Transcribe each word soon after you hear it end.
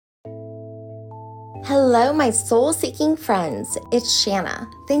Hello, my soul seeking friends. It's Shanna.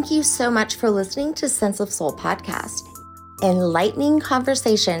 Thank you so much for listening to Sense of Soul podcast. Enlightening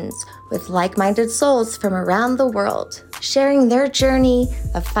conversations with like minded souls from around the world, sharing their journey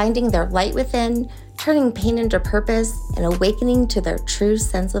of finding their light within, turning pain into purpose, and awakening to their true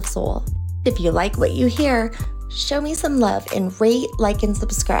sense of soul. If you like what you hear, show me some love and rate, like, and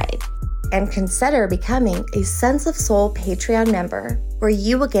subscribe. And consider becoming a Sense of Soul Patreon member, where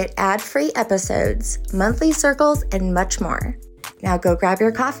you will get ad-free episodes, monthly circles, and much more. Now go grab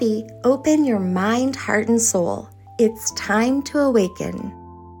your coffee, open your mind, heart, and soul. It's time to awaken.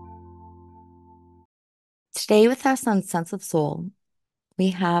 Today with us on Sense of Soul,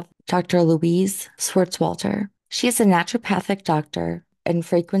 we have Dr. Louise Swartzwalter. She is a naturopathic doctor and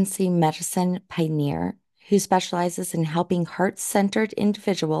frequency medicine pioneer who specializes in helping heart-centered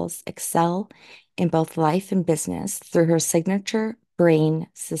individuals excel in both life and business through her signature brain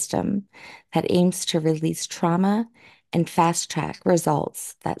system that aims to release trauma and fast-track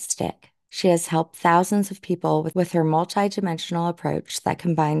results that stick. She has helped thousands of people with her multidimensional approach that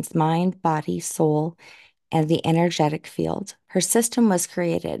combines mind, body, soul, and the energetic field. Her system was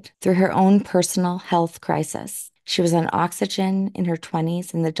created through her own personal health crisis. She was on oxygen in her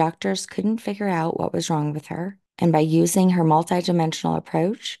 20s, and the doctors couldn't figure out what was wrong with her. And by using her multidimensional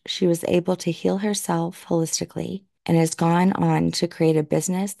approach, she was able to heal herself holistically and has gone on to create a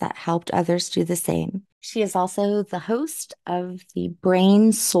business that helped others do the same. She is also the host of the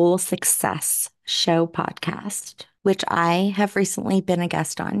Brain Soul Success Show podcast, which I have recently been a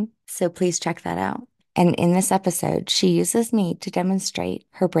guest on. So please check that out. And in this episode, she uses me to demonstrate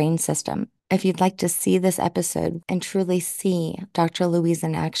her brain system. If you'd like to see this episode and truly see Dr. Louise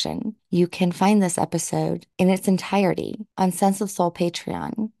in action, you can find this episode in its entirety on Sense of Soul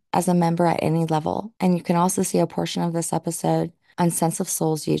Patreon as a member at any level. And you can also see a portion of this episode on Sense of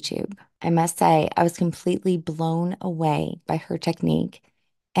Soul's YouTube. I must say, I was completely blown away by her technique,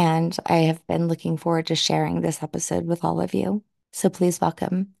 and I have been looking forward to sharing this episode with all of you. So please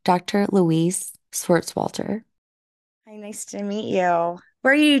welcome Dr. Louise Swartzwalter. Hi, nice to meet you.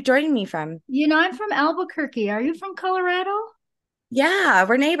 Where are you joining me from? I'm from Albuquerque. Are you from Colorado? Yeah,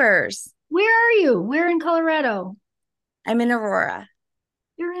 we're neighbors. Where are you? Where in Colorado? I'm in Aurora.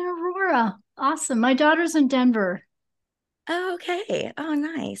 You're in Aurora. Awesome. My daughter's in Denver. Oh, okay. Oh,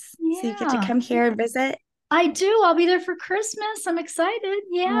 nice. So you get to Yeah, come here and visit? I do. I'll be there for Christmas. I'm excited.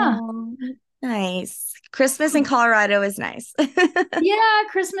 Yeah. Oh, nice. Christmas in Colorado is nice. Yeah,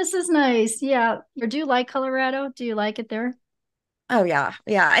 Christmas is nice. Yeah. Or do you like Colorado? Do you like it there? Oh, yeah.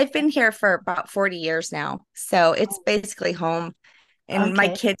 Yeah. I've been here for about 40 years now. So it's basically home. And my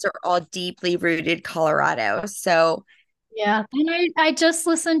Okay. kids are all deeply rooted Colorado. So, Yeah. And I just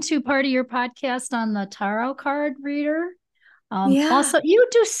listened to part of your podcast on the tarot card reader. yeah. Also, you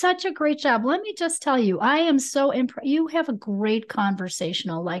do such a great job. Let me just tell you, I am so impressed. You have a great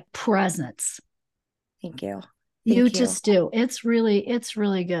conversational like presence. Thank you. You Thank you. just do. It's really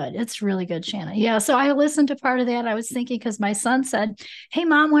good. It's really good, Shanna. Yeah. So I listened to part of that. I was thinking because my son said, "Hey,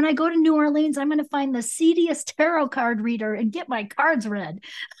 mom, when I go to New Orleans, I'm going to find the seediest tarot card reader and get my cards read."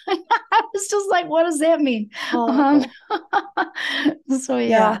 I was just like, "What does that mean?" Um, Oh, so yeah.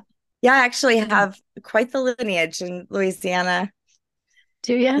 yeah. Yeah, I actually have quite the lineage in Louisiana.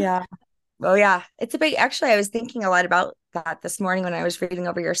 Do you? Yeah. Oh, yeah. It's a big, actually, I was thinking a lot about that this morning when I was reading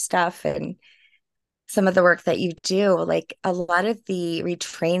over your stuff and some of the work that you do. Like a lot of the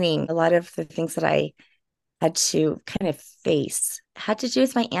retraining, a lot of the things that I had to kind of face had to do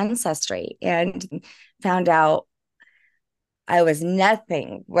with my ancestry, and found out I was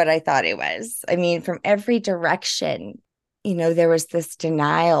nothing what I thought it was. I mean, from every direction, there was this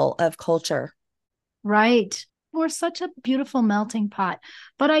denial of culture. Right. We're such a beautiful melting pot.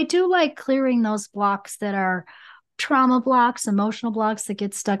 But I do like clearing those blocks that are trauma blocks, emotional blocks that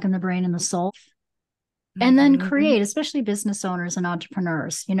get stuck in the brain and the soul. And then Mhm. create, especially business owners and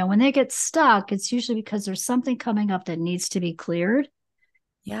entrepreneurs. When they get stuck, it's usually because there's something coming up that needs to be cleared.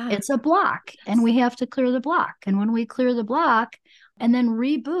 Yeah. It's a block, and we have to clear the block. And when we clear the block and then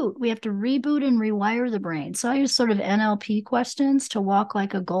reboot, we have to reboot and rewire the brain. So I use sort of NLP questions to walk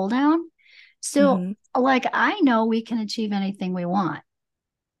like a goal down. So, Hmm. like, I know we can achieve anything we want.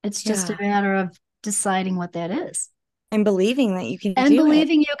 It's just a Yeah. matter of deciding what that is And believing that you can and do it.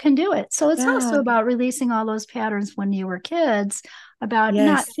 believing you can do it. So it's also Yeah. about releasing all those patterns when you were kids about not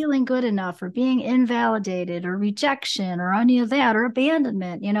Yes. feeling good enough or being invalidated or rejection or any of that or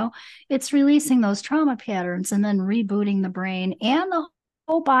abandonment. It's releasing those trauma patterns and then rebooting the brain and the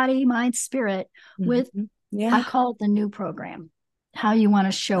whole body, mind, spirit with, Mhm. I Yeah. call it the new program, how you want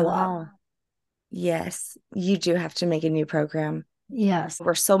to show up. Oh, yes. You do have to make a new program. Yes.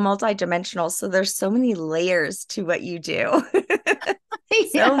 We're so multidimensional. So there's so many layers to what you do.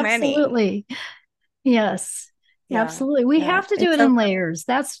 Yeah, So many. absolutely. Yes, Yeah. absolutely. We Yeah. have to do It's it so in fun. layers.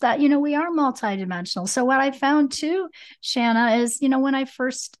 That's that, we are multidimensional. So what I found too, Shanna, is, when I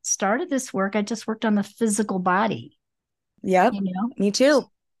first started this work, I just worked on the physical body, Yep. you know. Me too.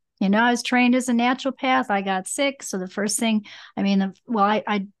 I was trained as a naturopath. I got sick. So the first thing, I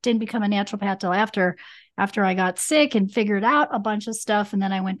didn't become a naturopath till after I got sick and figured out a bunch of stuff. And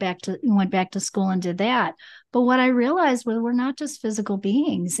then I went back to school and did that. But what I realized was we're not just physical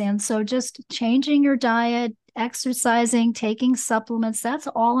beings. And so just changing your diet, exercising, taking supplements, that's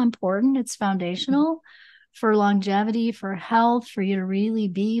all important. It's foundational for longevity, for health, for you to really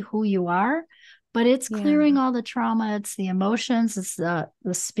be who you are. But it's Yeah. clearing all the trauma, it's the emotions, it's the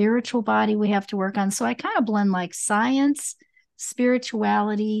spiritual body we have to work on. So I kind of blend like science,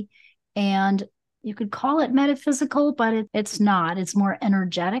 spirituality, and you could call it metaphysical, but it's not. It's more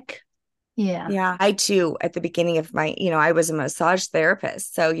energetic. Yeah. Yeah. I too, at the beginning of my, I was a massage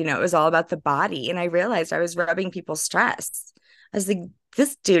therapist. So, it was all about the body. And I realized I was rubbing people's stress. I was like,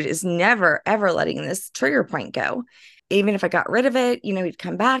 this dude is never, ever letting this trigger point go. Even if I got rid of it, he'd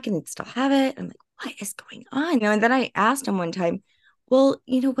come back and he'd still have it. I'm like, what is going on? And then I asked him one time, well,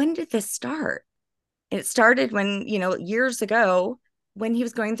 when did this start? And it started when, years ago when he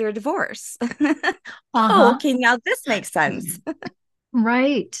was going through a divorce. Oh, Uh-huh. okay. Now this makes sense.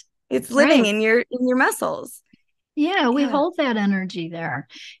 Right. It's living Right. in your muscles. Yeah, we Yeah. hold that energy there.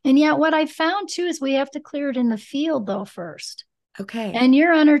 And yet what I found too is we have to clear it in the field though first. Okay. And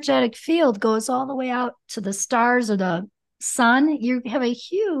your energetic field goes all the way out to the stars or the sun. You have a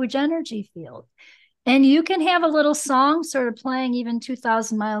huge energy field. And you can have a little song sort of playing even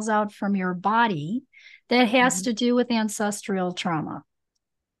 2,000 miles out from your body that has Mhm. to do with ancestral trauma.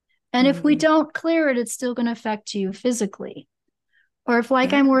 And if we Mm. don't clear it, it's still going to affect you physically. Or if,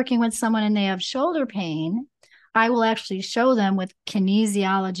 like, Yeah. I'm working with someone and they have shoulder pain, I will actually show them with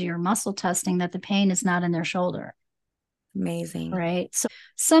kinesiology or muscle testing that the pain is not in their shoulder. Amazing. Right. So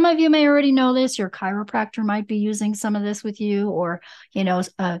some of you may already know this. Your chiropractor might be using some of this with you, or, a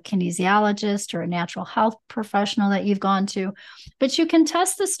kinesiologist or a natural health professional that you've gone to. But you can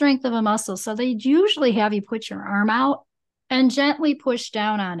test the strength of a muscle. So they usually have you put your arm out and gently push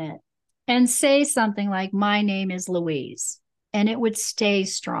down on it and say something like, "My name is Louise," and it would stay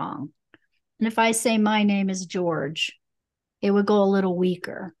strong. And if I say, "My name is George," it would go a little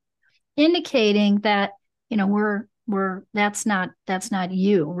weaker, indicating that we're that's not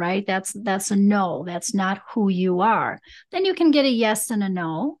you, right? That's a no. That's not who you are. Then you can get a yes and a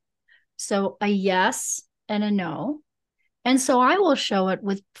no. So a yes and a no. And so I will show it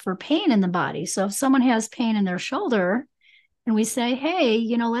for pain in the body. So if someone has pain in their shoulder and we say, "Hey,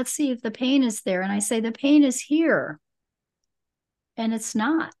 let's see if the pain is there," and I say the pain is here, and it's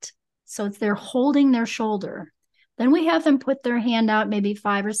not. So they're holding their shoulder. Then we have them put their hand out maybe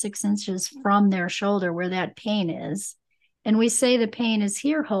 5 or 6 inches from their shoulder where that pain is. And we say the pain is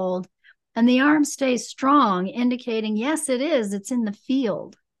here, hold. And the arm stays strong, indicating, yes, it is. It's in the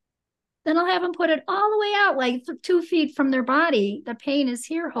field. Then I'll have them put it all the way out, like 2 feet from their body. The pain is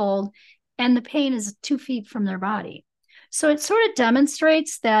here, hold. And the pain is 2 feet from their body. So it sort of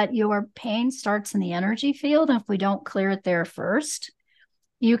demonstrates that your pain starts in the energy field. And if we don't clear it there first,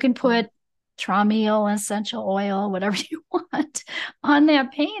 you can put Traumeel, essential oil, whatever you want on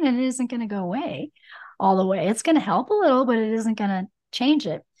that pain, and it isn't going to go away all the way. It's going to help a little, but it isn't going to change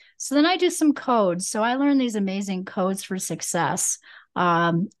it. So then I do some codes. So I learned these amazing codes for success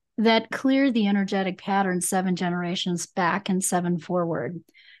that clear the energetic pattern 7 generations back and 7 forward.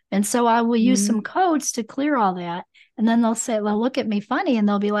 And so I will use Mm. some codes to clear all that. And then they'll look at me funny and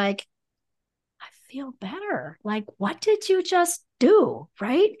they'll be like, "I feel better. Like, what did you just do?"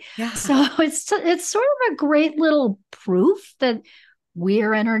 Right. Yeah. So it's sort of a great little proof that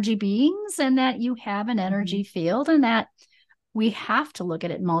we're energy beings and that you have an energy Mhm. field and that we have to look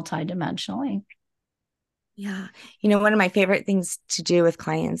at it multidimensionally. Yeah. One of my favorite things to do with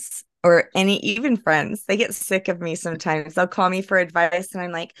clients or even friends, they get sick of me sometimes. They'll call me for advice and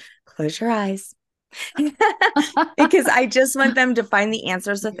I'm like, close your eyes. Because I just want them to find the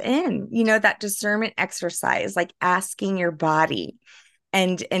answers within, that discernment exercise, like asking your body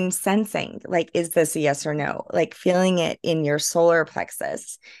and sensing, like, is this a yes or no? Like feeling it in your solar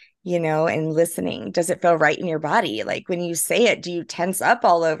plexus, and listening. Does it feel right in your body? Like when you say it, do you tense up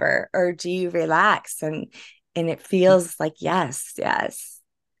all over or do you relax and it feels like yes, yes.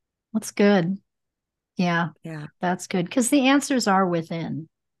 That's good. Yeah, Yeah. that's good because the answers are within.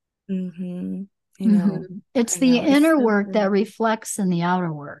 Mm-hmm. I know. Mhm. It's I the know. It's inner so work that good. reflects in the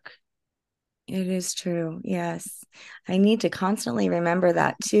outer work. It is true. Yes. I need to constantly remember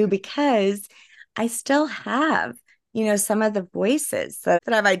that too, because I still have, some of the voices that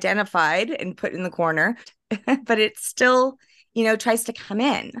I've identified and put in the corner, but it still, tries to come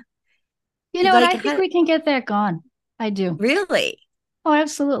in. You know what? Like, I think we can get that gone. I do. really? Oh,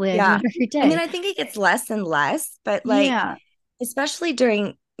 absolutely. I do Yeah. it every I mean, day. I think it gets less and less, but like, Yeah. especially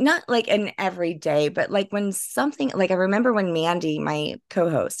during not like an everyday, but like when something like I remember when Mandy, my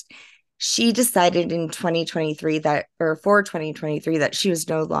co-host, she decided in 2023 that, or for 2023, that she was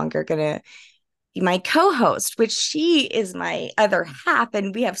no longer gonna be my co-host, which she is my other half,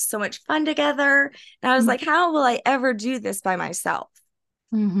 and we have so much fun together. And I was like, how will I ever do this by myself?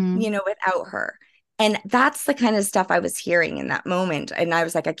 Mm-hmm. Without her. And that's the kind of stuff I was hearing in that moment. And I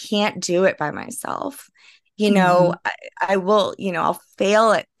was like, I can't do it by myself. Mm-hmm. I will, I'll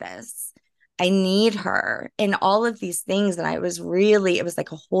fail at this. I need her and all of these things. And it was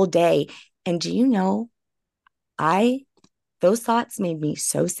like a whole day. And do you know, I, those thoughts made me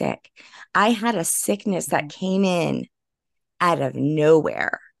so sick. I had a sickness that came in out of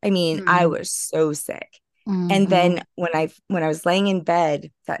nowhere. I mean, I Mm-hmm. was so sick. And Mm-hmm. then when I was laying in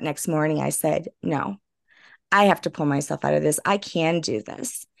bed that next morning, I said, "No, I have to pull myself out of this. I can do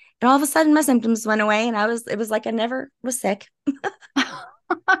this." And all of a sudden my symptoms went away and it was like I never was sick.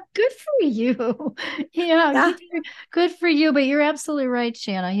 Good for you. Yeah, Yeah. good for you. But you're absolutely right,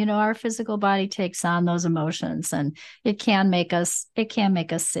 Shanna. You know, our physical body takes on those emotions and it can make us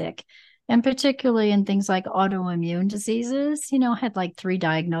sick. And particularly in things like autoimmune diseases, had like three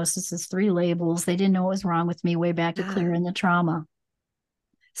diagnoses, three labels. They didn't know what was wrong with me way back to Yeah. clear in the trauma.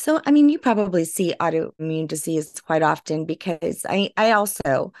 So, I mean, you probably see autoimmune disease quite often because I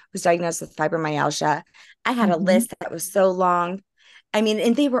also was diagnosed with fibromyalgia. I had a Mm-hmm. list that was so long. I mean,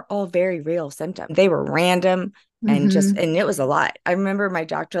 and they were all very real symptoms. They were random Mm-hmm. and it was a lot. I remember my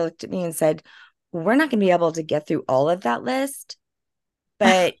doctor looked at me and said, "We're not going to be able to get through all of that list,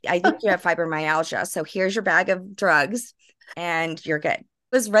 but I think you have fibromyalgia. So here's your bag of drugs and you're good." I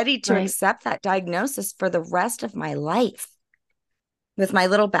was ready to Right. accept that diagnosis for the rest of my life with my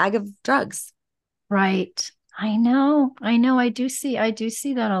little bag of drugs. Right. I know. I know. I do see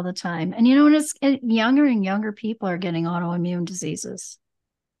that all the time. And when younger and younger people are getting autoimmune diseases.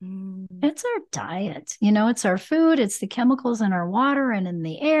 Mm, It's our diet. It's our food, it's the chemicals in our water and in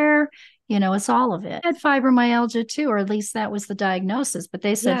the air. It's all of it. I had fibromyalgia too, or at least that was the diagnosis. But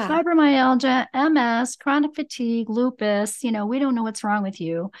they said yeah. fibromyalgia, MS, chronic fatigue, lupus, we don't know what's wrong with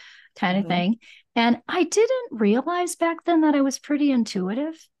you, kind of Mhm. thing. And I didn't realize back then that I was pretty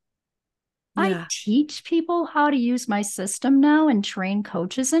intuitive. I Yeah. teach people how to use my system now and train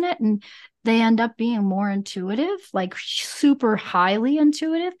coaches in it. And they end up being more intuitive, like super highly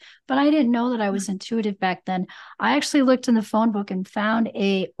intuitive. But I didn't know that I was intuitive back then. I actually looked in the phone book and found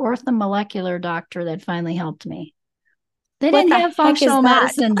a orthomolecular doctor that finally helped me. They What didn't the have heck is functional that?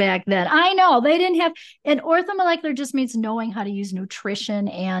 medicine back then. I know they didn't have, and orthomolecular just means knowing how to use nutrition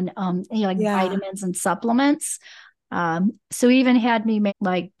and like Yeah. vitamins and supplements. So he even had me make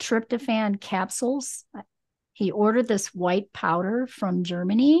like tryptophan capsules. He ordered this white powder from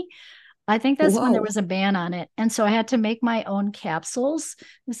Germany. I think that's when there Whoa. was a ban on it. And so I had to make my own capsules.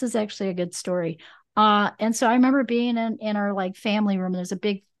 This is actually a good story. And so I remember being in our like family room. There's a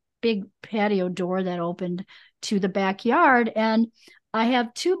big patio door that opened to the backyard. And I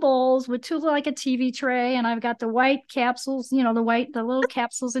have two bowls with two like a TV tray, and I've got the white capsules, the little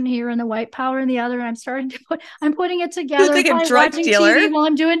capsules in here and the white powder in the other. And I'm putting it He was together and like a probably drug watching TV dealer. while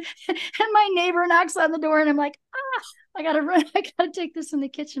I'm doing, and my neighbor knocks on the door and I'm like, I gotta run. I gotta take this in the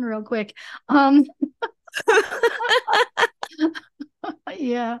kitchen real quick. Um,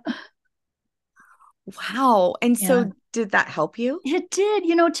 yeah, Wow. And yeah, so did that help you? it did.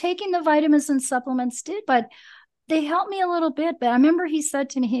 Taking the vitamins and supplements did, but they helped me a little bit. But I remember he said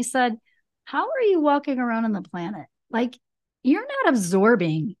to me, he said, "How are you walking around on the planet? Like you're not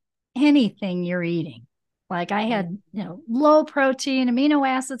absorbing anything you're eating." Like I had, low protein, amino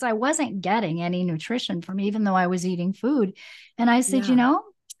acids. I wasn't getting any nutrition from even though I was eating food. And I said, Yeah.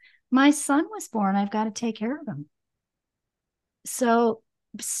 my son was born. I've got to take care of him. So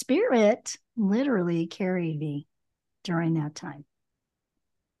spirit literally carried me during that time.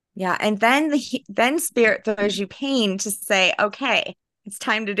 Yeah. And then then spirit throws you pain to say, okay, it's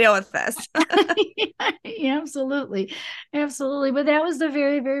time to deal with this. Yeah, absolutely. Absolutely. But that was the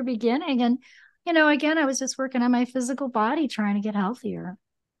very, very beginning. And, again, I was just working on my physical body, trying to get healthier.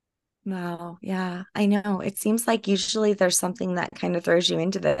 Wow. Yeah, I know. It seems like usually there's something that kind of throws you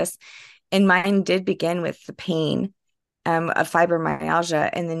into this. And mine did begin with the pain of fibromyalgia.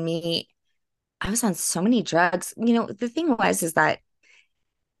 And then I was on so many drugs. The thing was, is that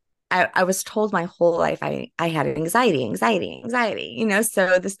I was told my whole life I had anxiety, anxiety, anxiety,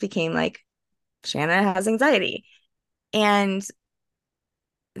 so this became like Shanna has anxiety. And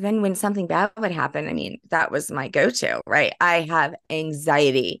then when something bad would happen, I mean, that was my go-to, right? I have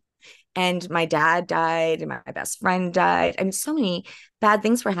anxiety. And my dad died, and my best friend died. I mean, so many bad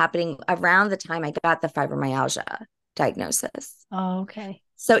things were happening around the time I got the fibromyalgia diagnosis. Oh, okay.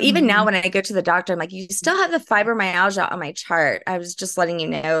 So even now Mhm. when I go to the doctor, I'm like, you still have the fibromyalgia on my chart. I was just letting you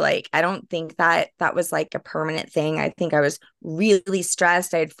know, like, I don't think that was like a permanent thing. I think I was really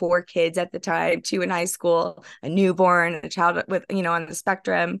stressed. I had 4 kids at the time, 2 in high school, a newborn, a child with, on the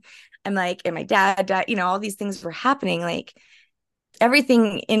spectrum. I'm like, and my dad died, all these things were happening. Like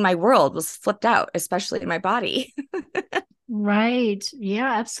everything in my world was flipped out, especially in my body. Right.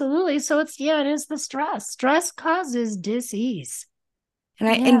 Yeah, absolutely. So it is the stress. Stress causes disease.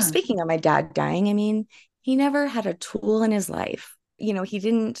 And Yeah. speaking of my dad dying, I mean, he never had a tool in his life. He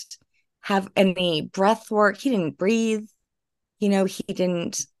didn't have any breath work. He didn't breathe. He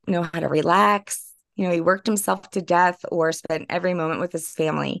didn't know how to relax. He worked himself to death or spent every moment with his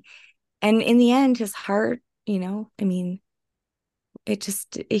family. And in the end, his heart, I mean,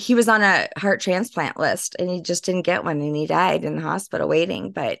 he was on a heart transplant list and he just didn't get one and he died in the hospital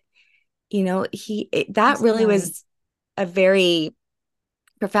waiting. But, I'm that really sorry. was a very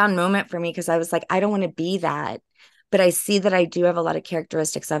profound moment for me because I was like, I don't want to be that. But I see that I do have a lot of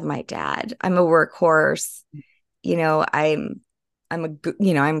characteristics of my dad. I'm a workhorse. I'm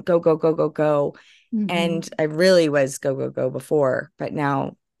I'm go, go, go, go, go. Hmm. And I really was go, go, go before. But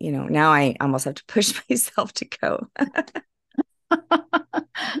now, now I almost have to push myself to go.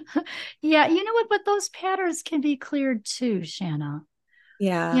 Yeah, you know what? But those patterns can be cleared too, Shanna.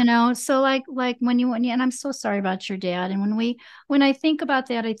 Yeah. So like when you and I'm so sorry about your dad. And when I think about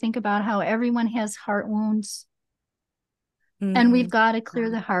that, I think about how everyone has heart wounds and we've Mm. got to clear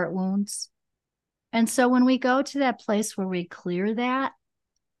the heart wounds. And so when we go to that place where we clear that,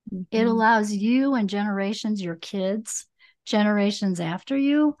 it Mm-hmm. allows you and generations, your kids, generations after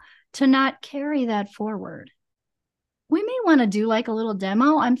you, to not carry that forward. We may want to do like a little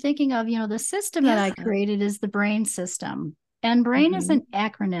demo. I'm thinking of, the system that Yeah. I created is the BRAIN system. And BRAIN is Mm-hmm. an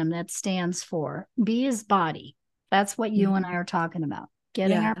acronym that stands for B is body. That's what you and I Mm-hmm. are talking about,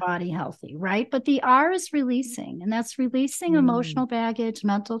 getting Yeah. our body healthy, right? But the R is releasing, and that's releasing Mm. emotional baggage,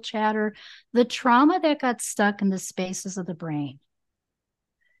 mental chatter, the trauma that got stuck in the spaces of the brain.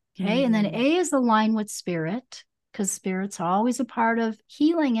 Okay. And then Mm. A is aligned with spirit, because spirit's always a part of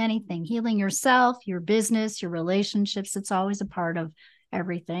healing anything, healing yourself, your business, your relationships. It's always a part of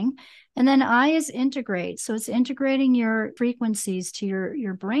everything. And then I is integrate. So it's integrating your frequencies to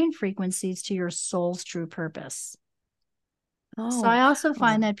your brain frequencies to your soul's true purpose. So Oh, I also wow.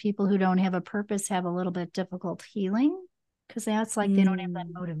 find that people who don't have a purpose have a little bit difficult healing because that's like they don't have that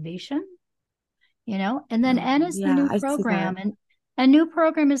Mm. motivation. And then N is the Yeah, new I see program. that. And a new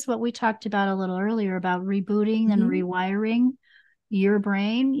program is what we talked about a little earlier about rebooting and Hmm. rewiring your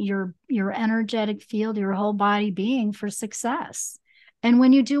brain, your energetic field, your whole body being for success. And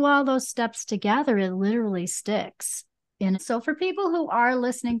when you do all those steps together, it literally sticks. And so for people who are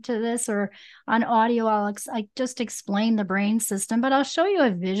listening to this or on audio, I just explain the brain system, but I'll show you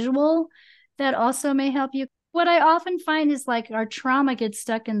a visual that also may help you. What I often find is like our trauma gets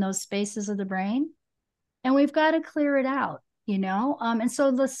stuck in those spaces of the brain and we've got to clear it out. And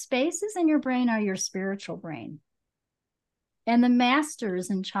so the spaces in your brain are your spiritual brain. And the masters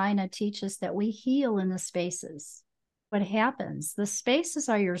in China teach us that we heal in the spaces. What happens? The spaces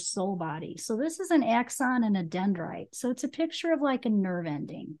are your soul body. So this is an axon and a dendrite. So it's a picture of like a nerve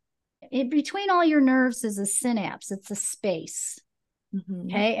ending. Between all your nerves is a synapse. It's a space. Hmm.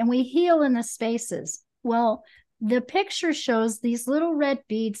 Okay. And we heal in the spaces. Well, the picture shows these little red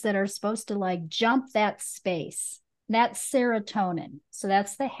beads that are supposed to like jump that space. That's serotonin. So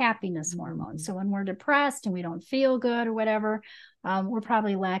that's the happiness hormone. Hmm. So when we're depressed and we don't feel good or whatever, we're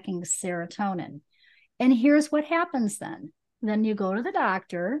probably lacking serotonin. And here's what happens then. Then you go to the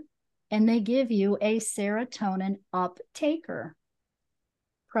doctor and they give you a serotonin uptaker,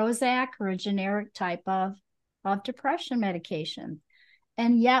 Prozac or a generic type of depression medication.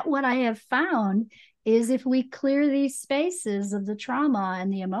 And yet, what I have found is if we clear these spaces of the trauma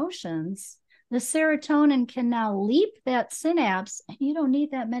and the emotions, the serotonin can now leap that synapse and you don't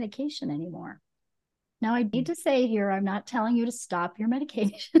need that medication anymore. Now, I need to say here, I'm not telling you to stop your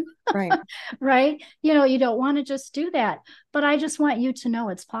medication, Right. right? You don't want to just do that, but I just want you to know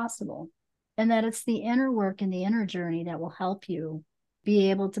it's possible and that it's the inner work and the inner journey that will help you be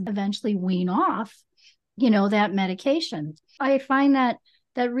able to eventually wean off that medication. I find that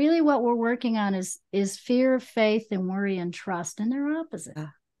really what we're working on is fear, faith, and worry and trust, and they're opposite. Yeah.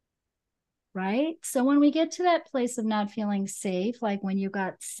 right? So when we get to that place of not feeling safe, like when you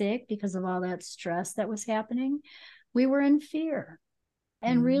got sick because of all that stress that was happening, we were in fear.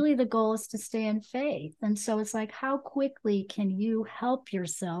 And Mm. really, the goal is to stay in faith. And so it's like, how quickly can you help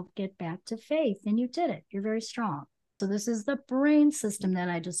yourself get back to faith? And you did it. You're very strong. So, this is the brain system that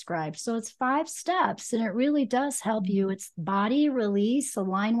I described. So, it's 5 steps, and it really does help you. It's body, release,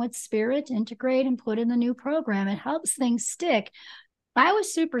 align with spirit, integrate, and put in the new program. It helps things stick. I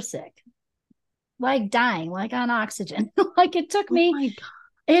was super sick, like dying, like on oxygen. Like Oh my God.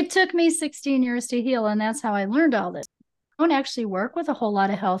 it took me 16 years to heal. And that's how I learned all this. Don't actually work with a whole lot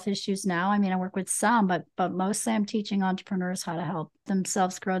of health issues now. I mean, I work with some, but mostly I'm teaching entrepreneurs how to help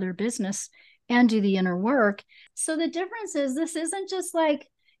themselves grow their business and do the inner work. So the difference is this isn't just like,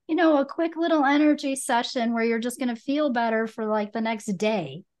 a quick little energy session where you're just going to feel better for like the next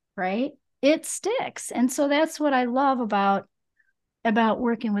day, right? It sticks. And so that's what I love about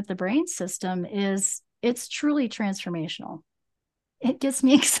working with the brain system is it's truly transformational. It gets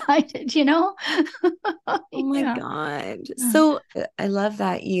me excited. Oh my Yeah. God. So I love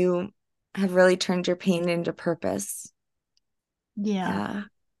that you have really turned your pain into purpose. Yeah. Yeah.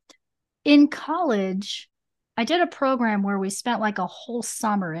 In college, I did a program where we spent like a whole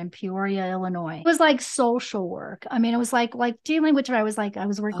summer in Peoria, Illinois. It was like social work. I mean, it was like dealing with I was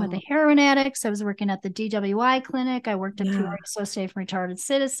working with the Oh, heroin addicts. I was working at the DWI clinic. I worked at yeah. Peoria Association for Retarded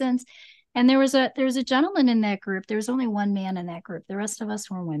Citizens. And there was a gentleman in that group. There was only one man in that group. The rest of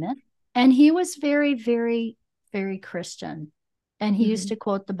us were women. And he was very, very, very Christian. And he used Mhm. to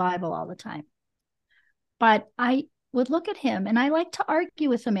quote the Bible all the time. But I would look at him and I like to argue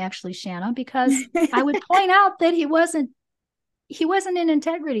with him actually, Shanna, because I would point out that he wasn't in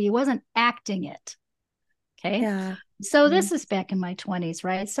integrity. He wasn't acting it. Okay. Yeah. So Mhm. this is back in my 20s,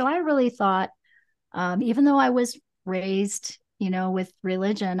 right? So I really thought, even though I was raised, with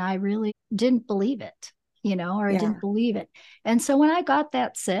religion, I really didn't believe it, or I Yeah. didn't believe it. And so when I got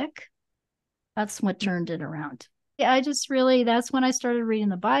that sick, that's what turned it around. Yeah, I just really, that's when I started reading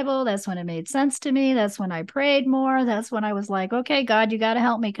the Bible. That's when it made sense to me. That's when I prayed more. That's when I was like, okay, God, you got to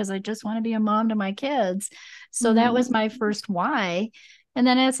help me because I just want to be a mom to my kids. So that was Mhm. my first why. And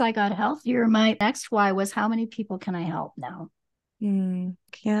then as I got healthier, my next why was how many people can I help now? Mm.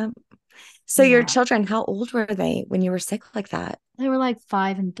 Yeah. So your Yeah. children, how old were they when you were sick like that? They were like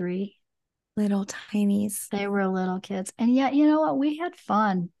 5 and 3. Little tinies. They were little kids. And yet, you know what? We had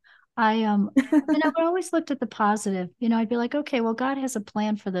fun. And I always looked at the positive. I'd be like, okay, well, God has a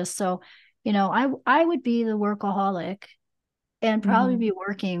plan for this. So, I would be the workaholic and probably Mhm. be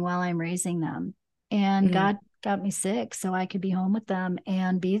working while I'm raising them. And Mm. God got me sick so I could be home with them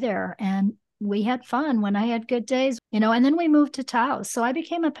and be there. And we had fun when I had good days, and then we moved to Taos. So I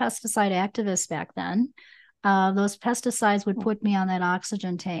became a pesticide activist back then. Those pesticides would put me on that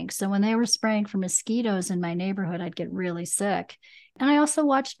oxygen tank. So when they were spraying for mosquitoes in my neighborhood, I'd get really sick. And I also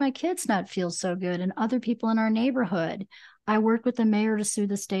watched my kids not feel so good and other people in our neighborhood. I worked with the mayor to sue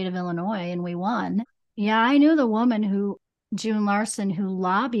the state of Illinois and we won. Yeah, I knew the woman June Larson, who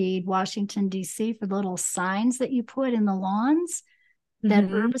lobbied Washington, D.C. for the little signs that you put in the lawns, that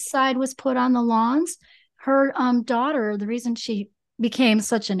Mhm. herbicide was put on the lawns. Her daughter, the reason she became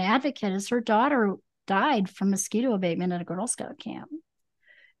such an advocate is her daughter died from mosquito abatement at a Girl Scout camp.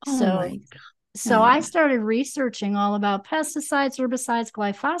 Oh So, my so I God. started researching all about pesticides, herbicides,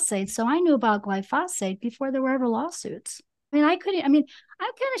 glyphosate. So I knew about glyphosate before there were ever lawsuits. I'm kind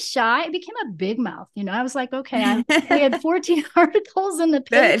of shy. I became a big mouth. I was like, okay, we had 14 articles in the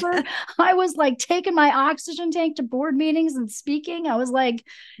Good. paper. I was like taking my oxygen tank to board meetings and speaking. I was like,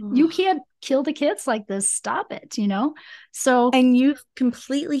 you Oh. can't kill the kids like this. Stop it. So, And you've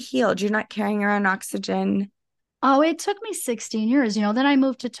completely healed. You're not carrying around oxygen. oh, it took me 16 years. Then I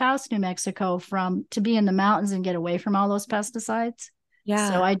moved to Taos, New Mexico to be in the mountains and get away from all those pesticides. So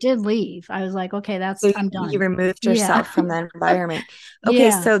Yeah. I did leave. I was like, okay, So I'm you done. removed Yeah. yourself from that environment. Okay,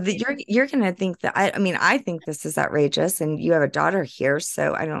 Yeah. so you're gonna think that I think this is outrageous, and you have a daughter here,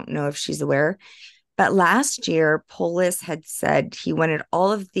 so I don't know if she's aware. But last year, Polis had said he wanted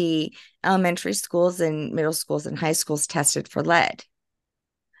all of the elementary schools and middle schools and high schools tested for lead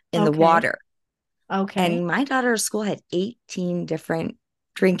in the Okay. water. Okay. And my daughter's school had 18 different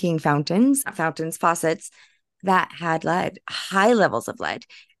drinking faucets that had lead, high levels of lead.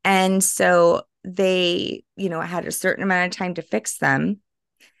 And so they, had a certain amount of time to fix them,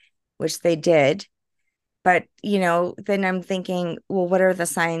 which they did. But, then I'm thinking, well, what are the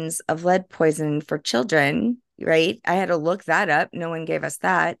signs of lead poison for children? Right. I had to look that up. No one gave us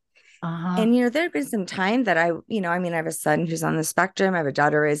that. Uh-huh. And, there have been some time that I have a son who's on the spectrum. I have a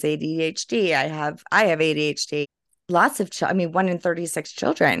daughter who has ADHD. I have ADHD. Lots of, 1 in 36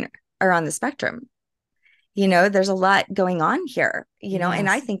 children are on the spectrum. There's a lot going on here, and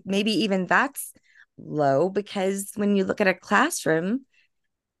I Yes. think maybe even that's low because when you look at a classroom,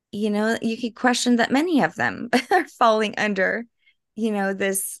 you could question that many of them are falling under,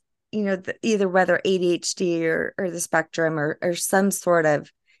 this, either whether ADHD or the spectrum or some sort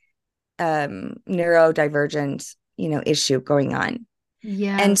of neurodivergent, issue going on. And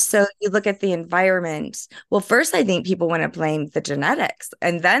Yes. so you look at the environment. Well, first, I think people want to blame the genetics,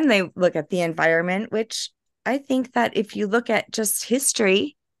 and then they look at the environment, which I think that if you look at just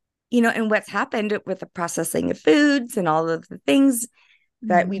history, and what's happened with the processing of foods and all of the things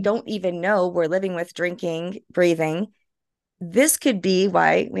that we Mhm. don't even know we're living with, drinking, breathing, this could be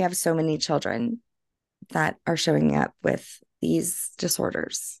why we have so many children that are showing up with these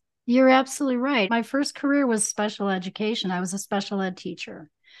disorders. You're absolutely right. My first career was special education. I was a special ed teacher.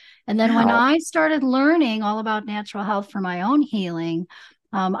 And then when Wow. I started learning all about natural health for my own healing,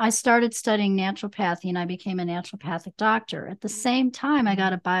 I started studying naturopathy and I became a naturopathic doctor. At the same time, I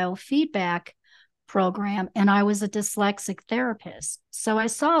got a biofeedback program and I was a dyslexic therapist. So I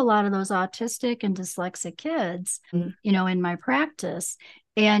saw a lot of those autistic and dyslexic kids, Mm. in my practice.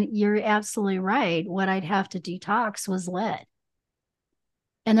 And you're absolutely right. What I'd have to detox was lead.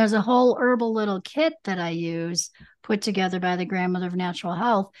 And there's a whole herbal little kit that I use put together by the grandmother of natural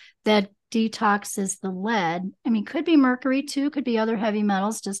health that detoxes the lead. I mean, could be mercury too, could be other heavy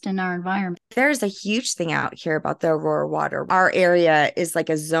metals just in our environment. There's a huge thing out here about the Aurora water. Our area is like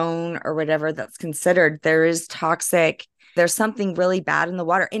a zone or whatever that's considered. There is toxic, there's something really bad in the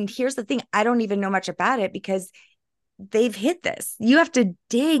water. And here's the thing, I don't even know much about it because they've hid this. You have to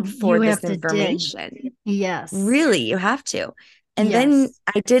dig for You this have to dig. information. Yes. Really, you have to. And then Yes.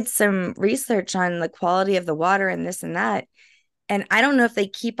 I did some research on the quality of the water and this and that. And I don't know if they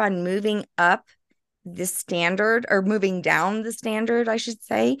keep on moving up the standard or moving down the standard, I should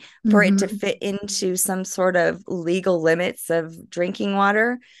say, for it to Mm-hmm. fit into some sort of legal limits of drinking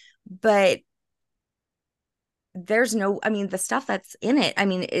water. But there's no, I mean, the stuff that's in it,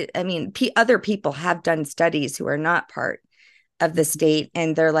 other people have done studies who are not part of the state,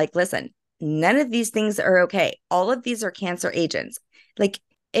 and they're like, listen, none of these things are okay. All of these are cancer agents. Like,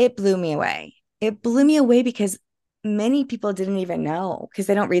 it blew me away. It blew me away because many people didn't even know because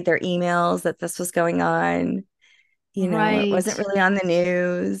they don't read their emails that this was going on. It wasn't Right. really on the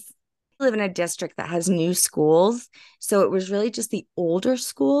news. I live in a district that has new schools. So it was really just the older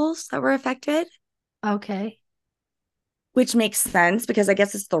schools that were affected, Okay. which makes sense because I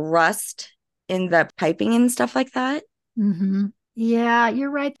guess it's the rust in the piping and stuff like that. Mm-hmm. Yeah,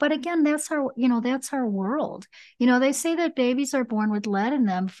 you're right. But again, that's our world. They say that babies are born with lead in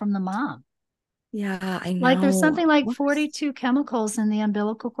them from the mom. Yeah, I Like there's know. something like Whoops. 42 chemicals in the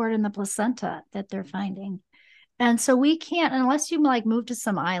umbilical cord and the placenta that they're finding. And so we can't, unless you like move to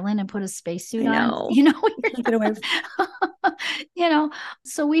some island and put a I spacesuit on, know. I can't get away. you know,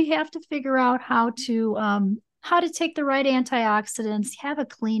 so we have to figure out how to take the right antioxidants, have a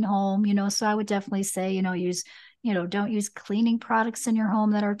clean home, so I would definitely say, don't use cleaning products in your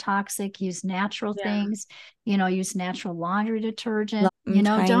home that are toxic, use natural Yeah. things, use natural laundry detergent, I'm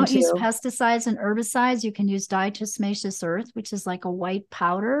trying don't use to. pesticides and herbicides. You can use diatomaceous earth, which is like a white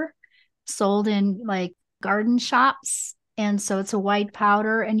powder sold in like garden shops. And so it's a white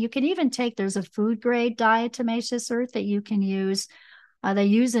powder. And you can even there's a food grade diatomaceous earth that you can use. They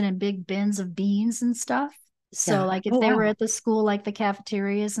use it in big bins of beans and stuff. So, Yeah. like if Oh, they were wow. at the school, like the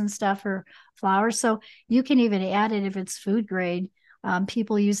cafeterias and stuff, or flowers. So, you can even add it if it's food grade.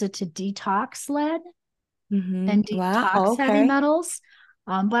 People use it to detox lead and Wow. detox heavy Okay. metals.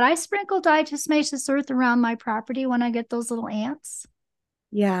 But I sprinkle diatomaceous earth around my property when I get those little ants.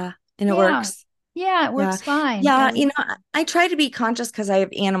 Yeah. And it Yeah. works. Yeah, it Yeah. works fine. Yeah. And I try to be conscious because I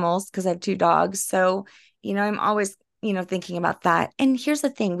have animals, because I have two dogs. So, I'm always, thinking about that. And here's the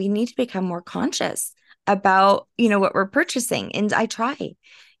thing, we need to become more conscious about, what we're purchasing. And I try,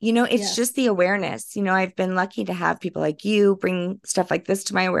 it's just yes. the awareness. I've been lucky to have people like you bring stuff like this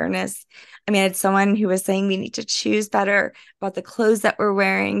to my awareness. I mean, I had someone who was saying we need to choose better about the clothes that we're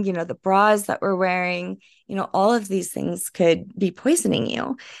wearing, the bras that we're wearing, all of these things could be poisoning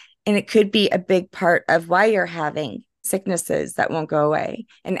you. And it could be a big part of why you're having sicknesses that won't go away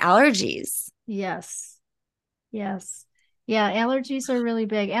and allergies. Yes. Yes. Yeah, allergies are really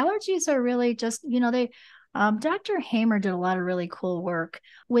big. Allergies are really just, Dr. Hamer did a lot of really cool work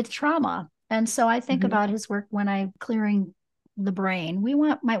with trauma. And so I think Mhm. about his work when I'm clearing the brain.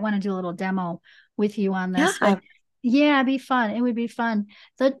 Might want to do a little demo with you on this, but Yeah. yeah, it'd be fun. It would be fun.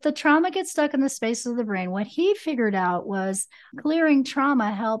 The trauma gets stuck in the spaces of the brain. What he figured out was clearing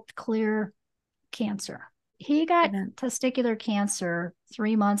trauma helped clear cancer. he got Goodness. testicular cancer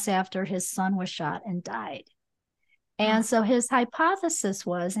 3 months after his son was shot and died. And so his hypothesis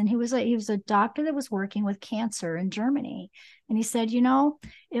was, and he was a doctor that was working with cancer in Germany. And he said,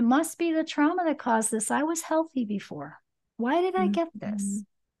 it must be the trauma that caused this. I was healthy before. Why did I get this? Mhm.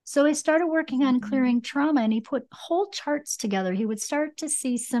 So he started working on Mhm. clearing trauma, and he put whole charts together. He would start to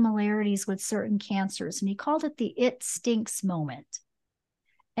see similarities with certain cancers, and he called it the it stinks moment.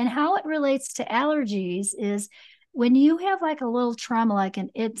 And how it relates to allergies is when you have like a little trauma, like an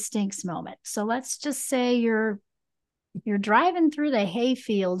it stinks moment. So let's just say you're driving through the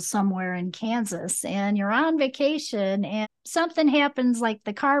hayfield somewhere in Kansas and you're on vacation and something happens, like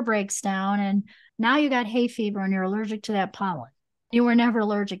the car breaks down, and now you got hay fever and you're allergic to that pollen. You were never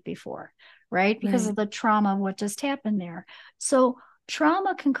allergic before, right? Because Right. of the trauma of what just happened there. So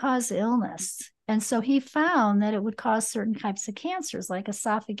trauma can cause illness. And so he found that it would cause certain types of cancers, like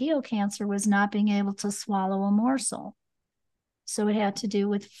esophageal cancer was not being able to swallow a morsel. So it had to do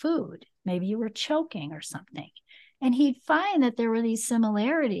with food. Maybe you were choking or something. And he'd find that there were these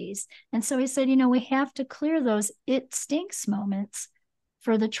similarities. And so he said, we have to clear those it stinks moments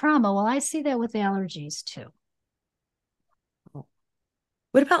for the trauma. Well, I see that with allergies too.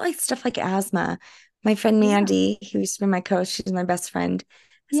 What about like stuff like asthma? My friend Yeah. Mandy, who used to be my coach, she's my best friend,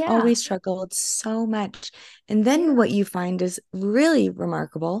 has Yeah. always struggled so much. And then Yeah. what you find is really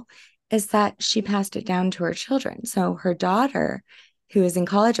remarkable is that she passed it down to her children. So her daughter, who is in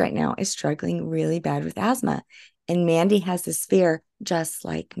college right now, is struggling really bad with asthma. And Mandy has this fear just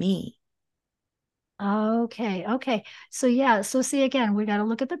like me. Okay. Okay. So, yeah. So, see, again, we got to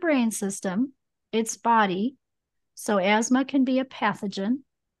look at the brain system, its body. So, asthma can be a pathogen,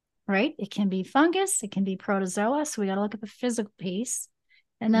 right? It can be fungus, it can be protozoa. So we got to look at the physical piece.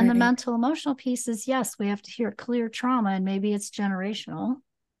 And then the Right. mental emotional piece is, yes, we have to hear clear trauma, and maybe it's generational.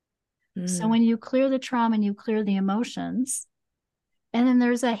 So Mm. when you clear the trauma and you clear the emotions, and then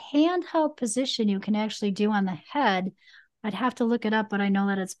there's a handheld position you can actually do on the head. I'd have to look it up, but I know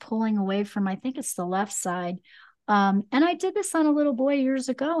that it's pulling away from, I think it's the left side. And I did this on a little boy years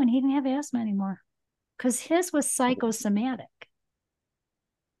ago, and he didn't have asthma anymore because his was psychosomatic.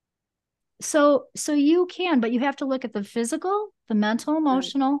 So you can, but you have to look at the physical, the mental, Right.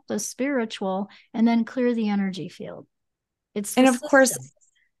 emotional, the spiritual, and then clear the energy field. It's the And of course, system.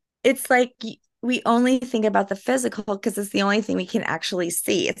 it's like we only think about the physical because it's the only thing we can actually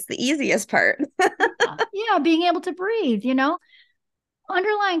see. It's the easiest part. Yeah, yeah, being able to breathe.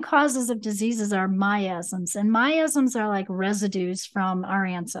 Underlying causes of diseases are miasms, and miasms are like residues from our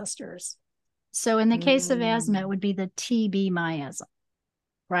ancestors. So in the case of asthma, it Mm. would be the TB miasm,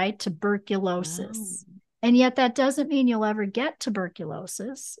 right? Wow. Tuberculosis. And yet that doesn't mean you'll ever get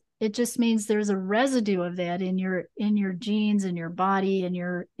tuberculosis. It just means there's a residue of that in your genes, in your body, in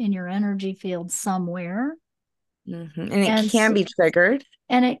your energy field somewhere. And it And can be triggered.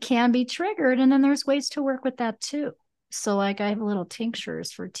 and it can be triggered. And then there's ways to work with that too. So like I have little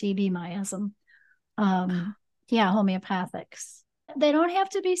tinctures for TB miasm. Um, yeah, homeopathics. They don't have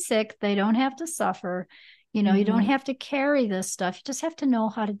to be sick. They don't have to suffer. You don't Mhm. have to carry this stuff. You just have to know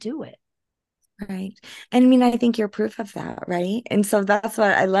how to do it. Right. And I mean, I think you're proof of that, right? And so that's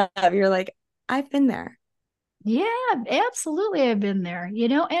what I love. You're like, I've been there. Yeah, absolutely. I've been there,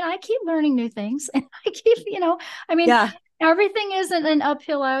 and I keep learning new things. And I keep, I mean, Yeah. everything isn't an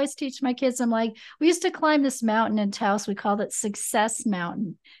uphill. I always teach my kids, I'm like, we used to climb this mountain in Taos. We called it Success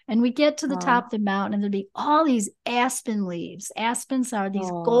Mountain. And we get to the top Oh, of the mountain, and there'd be all these aspen leaves. Aspens are these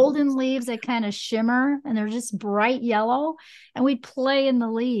oh, golden leaves that kind of shimmer, and they're just bright yellow. And we'd play in the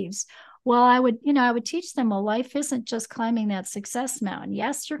leaves. Well, I would teach them, well, life isn't just climbing that success mountain.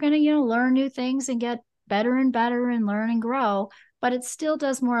 Yes, you're going to, learn new things and get better and better and learn and grow, but it still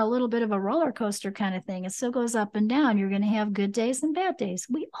does more a little bit of a roller coaster kind of thing. It still goes up and down. You're going to have good days and bad days.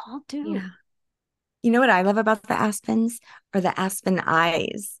 We all do. yeah. You know what I love about the aspens or the aspen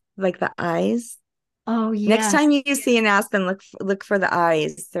eyes, like the eyes. Oh, Next yes. time you see an aspen, look for the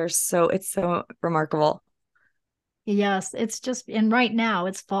eyes. It's so remarkable. Yes. It's just, and right now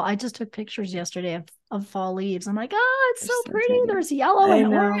it's fall. I just took pictures yesterday of fall leaves. I'm like, oh, it's They're so so pretty. pretty. There's yellow I and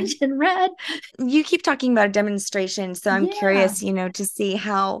know. orange and red. You keep talking about a demonstration, so I'm Yeah. curious, to see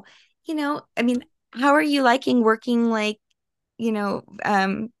how, I mean, how are you liking working like,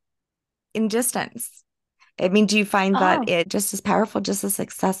 in distance? I mean, do you find that Oh, it just as powerful, just as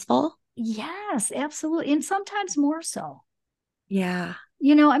successful? yes, absolutely. And sometimes more so. Yeah.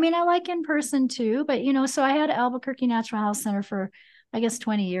 I mean, I like in person too, but so I had Albuquerque Natural Health Center for, I guess,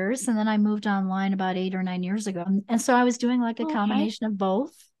 20 years. And then I moved online about 8 or 9 years ago. And so I was doing like a Okay. combination of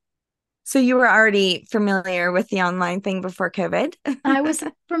both. So you were already familiar with the online thing before COVID? I was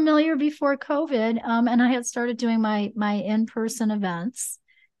familiar before COVID, and I had started doing my in-person events,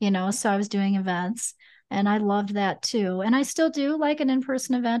 so I was doing events and I loved that too. And I still do like an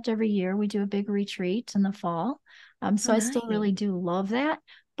in-person event every year. We do a big retreat in the fall. Oh, So I still nice. really do love that.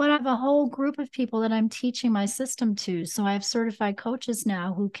 But I have a whole group of people that I'm teaching my system to. So I have certified coaches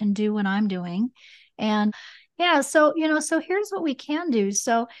now who can do what I'm doing. And yeah, so here's what we can do.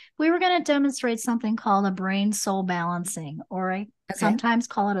 So we were going to demonstrate something called a brain soul balancing, or I Okay. sometimes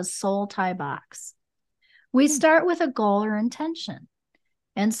call it a soul tie box. We Hmm. start with a goal or intention.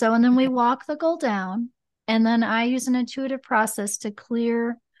 And then we Okay. walk the goal down. And then I use an intuitive process to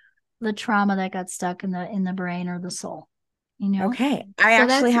clear the trauma that got stuck in the brain or the soul, you know? Okay. I So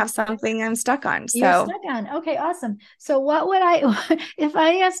actually that's have something I'm stuck on. you're So stuck on. Okay, awesome. So what would I if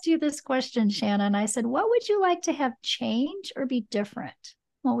I asked you this question, Shannon, I said, what would you like to have change or be different?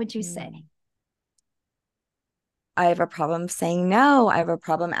 What would you say? hmm, I have a problem saying no. I have a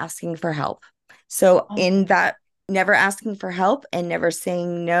problem asking for help. So in Okay. that never asking for help and never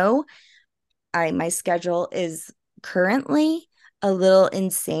saying no, my schedule is currently a little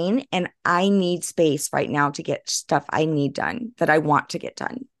insane and I need space right now to get stuff I need done that I want to get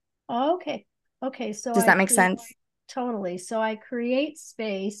done. Okay. Okay. So Does that make sense? totally. So I create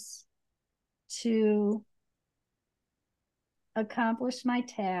space to accomplish my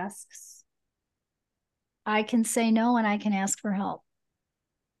tasks. I can say no and I can ask for help,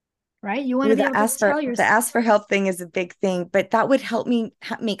 right? You want to Ooh, be able to tell the yourself, ask for help thing is a big thing, but that would help me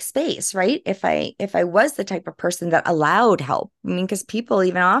make space, right? If I was the type of person that allowed help. I mean, because people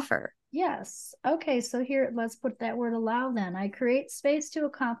even offer yes. Okay. So here, let's put that word allow then. I create space to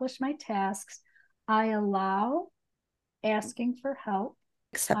accomplish my tasks. I allow asking for help.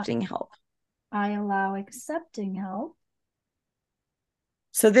 Uh, accepting help. I allow accepting help.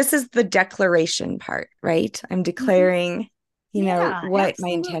 So this is the declaration part, right? I'm Mhm. declaring, Yeah, what my absolutely.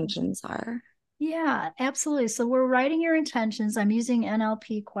 intentions are. Yeah, absolutely. So we're writing your intentions. I'm using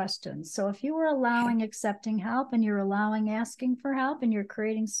NLP questions. So if you were Okay. allowing accepting help and you're allowing asking for help and you're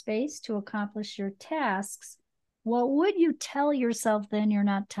creating space to accomplish your tasks, what would you tell yourself then you're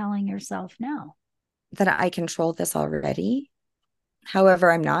not telling yourself now? That I control this already.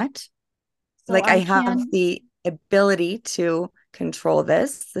 However, I'm not. So Like I I have can, the ability to control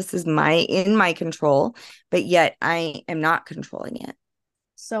this. This is in my control, but yet I am not controlling it.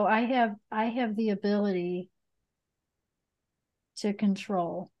 so I have the ability to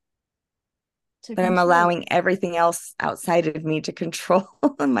control to But I'm control allowing this. everything else outside of me to control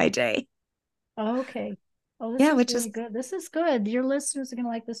my day. Okay. Oh, this Yeah, is which is really good. This is good. Your listeners are going to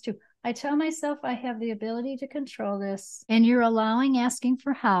like this too. I tell myself I have the ability to control this, and you're allowing asking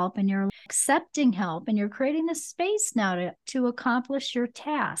for help, and you're accepting help, and you're creating the space now to accomplish your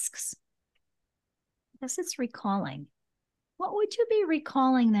tasks. This is recalling. What would you be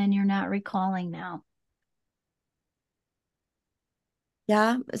recalling then you're not recalling now?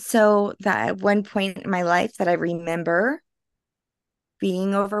 yeah. So that at one point in my life that I remember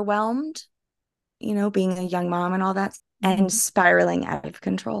being overwhelmed, being a young mom and all that, and Mm-hmm. spiraling out of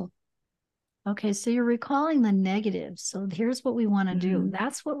control. Okay, so you're recalling the negatives. So here's what we want to do. Hmm.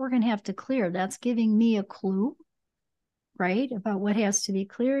 That's what we're going to have to clear. That's giving me a clue, right, about what has to be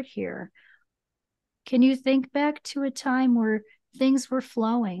cleared here. Can you think back to a time where things were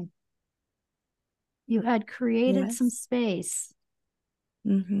flowing? You had created some Yes. space.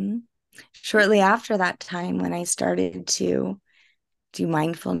 Hmm. Shortly after that time, when I started to do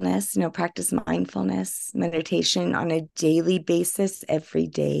mindfulness, practice mindfulness meditation on a daily basis every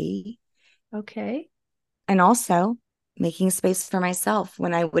day, Okay. and also making space for myself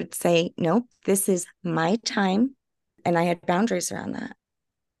when I would say, nope, this is my time. And I had boundaries around that.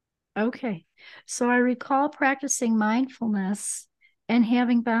 Okay. So I recall practicing mindfulness and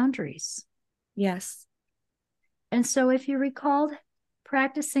having boundaries. Yes. And so if you recalled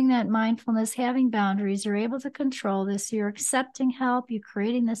practicing that mindfulness, having boundaries, you're able to control this, you're accepting help, you're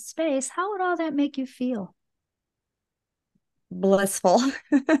creating this space, how would all that make you feel? Blissful.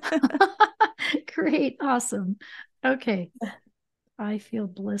 Great. Awesome. Okay. I feel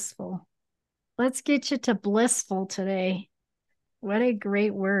blissful. Let's get you to blissful today. What a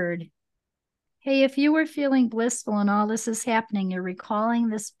great word. Hey, if you were feeling blissful and all this is happening, you're recalling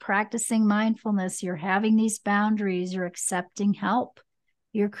this, practicing mindfulness, you're having these boundaries, you're accepting help,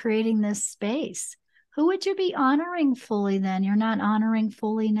 you're creating this space. Who would you be honoring fully then? You're not honoring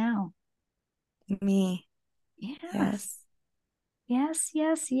fully now. Me. Yes, Yes. yes,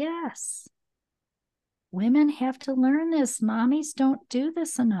 yes, yes. Women have to learn this. Mommies don't do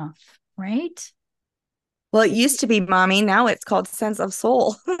this enough, right? Well, it used to be mommy. Now it's called sense of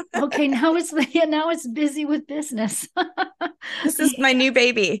soul. Okay, now it's yeah, now it's busy with business. This is my new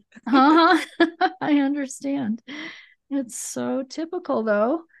baby. Uh-huh. I understand. It's so typical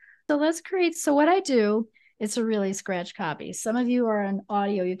though. So let's create. So what I do, it's a really scratch copy. Some of you are on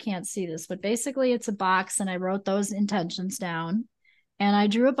audio, you can't see this, but basically it's a box and I wrote those intentions down. And I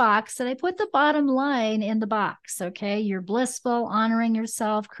drew a box and I put the bottom line in the box. Okay. You're blissful, honoring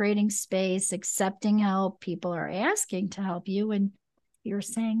yourself, creating space, accepting help. People are asking to help you and you're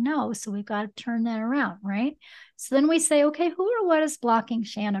saying no. So we've got to turn that around, right? So then we say, okay, who or what is blocking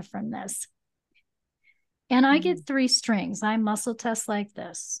Shanna from this? And I get 3 strings. I muscle test like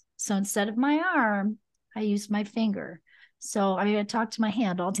this. So instead of my arm, I use my finger. So I'm going to talk to my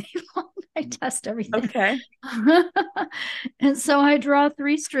hand all day long. I test everything. Okay. And so I draw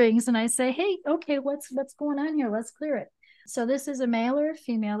 3 strings and I say, hey, okay, what's going on here? Let's clear it. So this is a male or a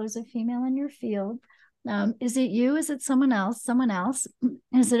female. There's a female in your field. Is it you? Is it someone else? Someone else?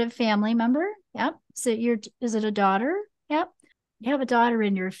 Is it a family member? Yep. Is it a daughter? Yep. You have a daughter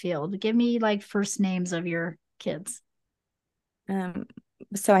in your field. Give me like first names of your kids.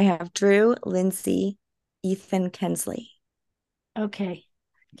 So I have Drew, Lindsay, Ethan, Kensley. Okay.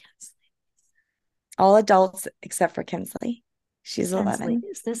 All adults except for Kensley. She's Kensley. 11.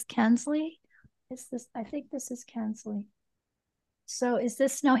 Is this Kensley? I think this is Kensley. So is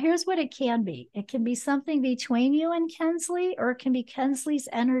this, now here's what it can be. It can be something between you and Kensley, or it can be Kensley's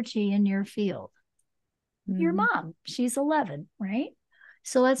energy in your field. Your mom, she's 11, right?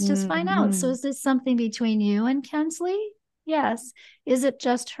 So let's just find out. So is this something between you and Kensley? Yes. Is it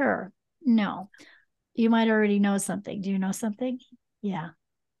just her? No. You might already know something. Do you know something? Yeah.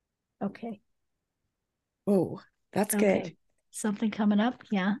 Okay. Oh, that's good. Something coming up?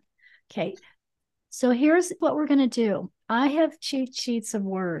 Yeah. Okay. So here's what we're going to do. I have cheat sheets of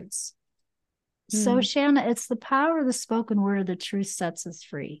words. So Shanna, it's the power of the spoken word of the truth sets us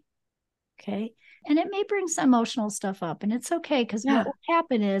free. Okay. And it may bring some emotional stuff up, and it's okay, because what will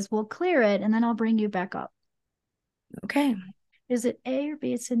happen is we'll clear it and then I'll bring you back up. Okay. Is it A or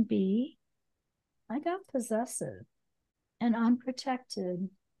B? It's in B. I got possessive and unprotected.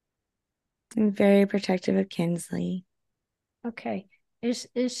 I'm very protective of Kensley. Okay. Is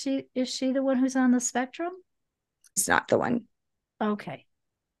she the one who's on the spectrum? It's not the one. Okay.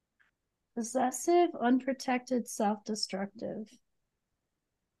 Possessive, unprotected, self-destructive.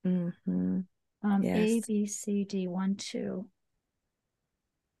 Mm-hmm. Yes. A, B, C, D, 1, 2.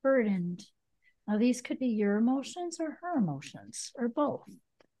 Burdened. Now, these could be your emotions or her emotions or both.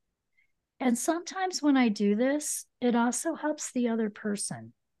 And sometimes when I do this, it also helps the other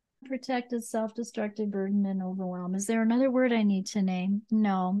person. Protected, self-destructive, burdened, and overwhelmed. Is there another word I need to name?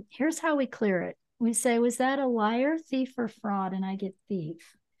 No. Here's how we clear it. We say, was that a liar, thief, or fraud? And I get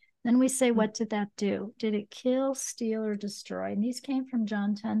thief. Then we say, what did that do? Did it kill, steal, or destroy? And these came from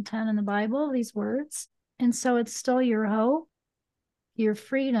John 10:10 in the Bible, these words. And so it stole your hope, your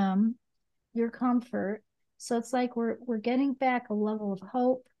freedom, your comfort. So it's like we're getting back a level of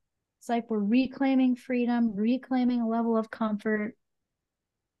hope. It's like we're reclaiming freedom, reclaiming a level of comfort,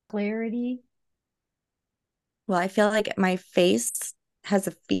 clarity. Well, I feel like my face has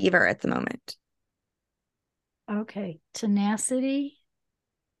a fever at the moment. Okay. Tenacity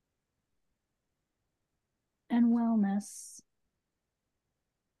and wellness.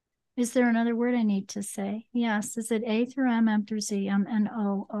 Is there another word I need to say? Yes. Is it A through M through Z, M, N,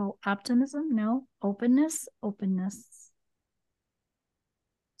 O, O? Optimism? No. Openness? Openness.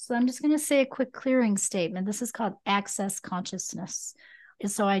 So I'm just going to say a quick clearing statement. This is called access consciousness.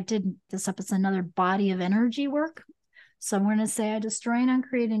 So I did this up as another body of energy work. So I'm going to say I destroy and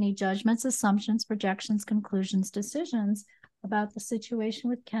uncreate any judgments, assumptions, projections, conclusions, decisions about the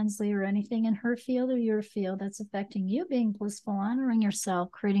situation with Kensley or anything in her field or your field that's affecting you being blissful, honoring yourself,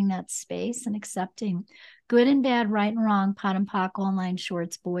 creating that space and accepting good and bad, right and wrong, pot and pock, online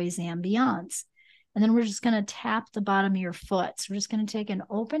shorts, boys and beyonds. And then we're just going to tap the bottom of your foot. So we're just going to take an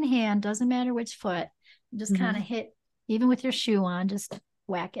open hand, doesn't matter which foot, just kind of hit, even with your shoe on, just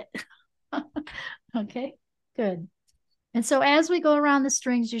whack it. Okay, good. And so as we go around the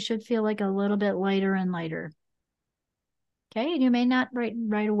strings, you should feel like a little bit lighter and lighter. Okay, and you may not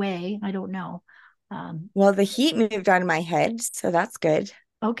right away. I don't know. Well, the heat moved out of my head, so that's good.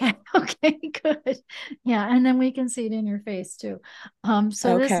 Okay, okay, good. Yeah, and then we can see it in your face too.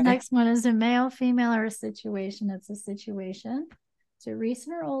 So this next one is a male, female, or a situation. It's a situation. Is it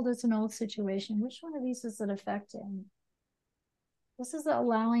recent or old? It's an old situation. Which one of these is it affecting? This is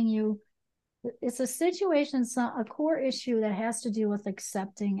allowing you. It's a situation, a core issue that has to do with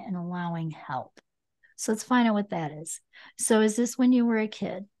accepting and allowing help. So let's find out what that is. So is this when you were a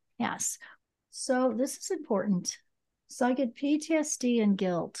kid? Yes. So this is important. So I get PTSD and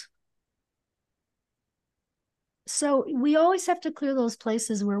guilt. So we always have to clear those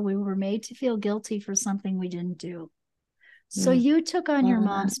places where we were made to feel guilty for something we didn't do. So Mm. you took on All your of that.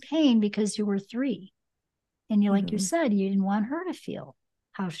 mom's pain because you were 3. And you, like you Mm-hmm. said, you didn't want her to feel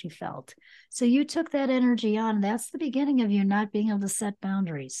how she felt. So you took that energy on. That's the beginning of you not being able to set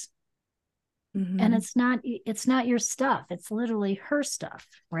boundaries. And Mm-hmm. it's not your stuff. It's literally her stuff,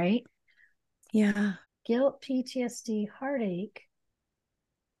 right? Yeah. Guilt, PTSD, heartache.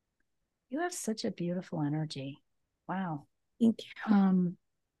 You have such a beautiful energy. Wow. Thank you. Um,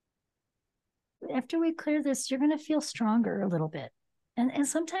 After we clear this, you're going to feel stronger a little bit. And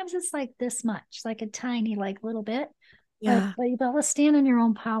sometimes it's like this much, like a tiny, like little bit, Yeah. but you've got to stand in your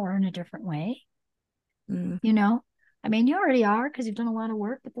own power in a different way. Mm. You know, I mean, you already are because you've done a lot of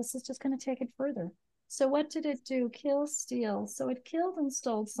work, but this is just going to take it further. So what did it do? Kill, steal. So it killed and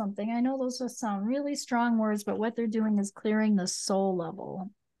stole something. I know those will sound really strong words, but what they're doing is clearing the soul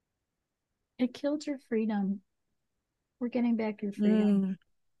level. It killed your freedom. We're getting back Mm.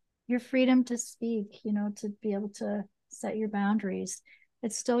 your freedom to speak, to be able to set your boundaries.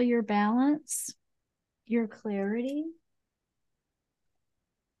 It's still your balance, your clarity,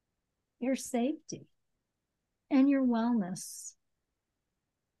 your safety, and your wellness.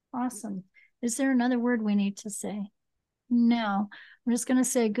 Awesome. Is there another word we need to say? No. I'm just going to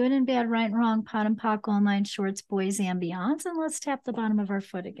say good and bad, right and wrong, pot and pock, online shorts, boys and beyonds. And let's tap the bottom of our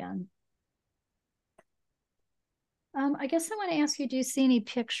foot again. I guess I want to ask you, do you see any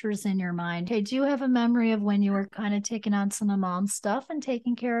pictures in your mind? Hey, do you have a memory of when you were kind of taking on some of mom's stuff and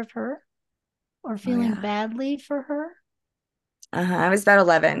taking care of her or Oh feeling yeah. badly for her? I was about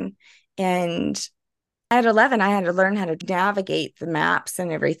 11, and at 11, I had to learn how to navigate the maps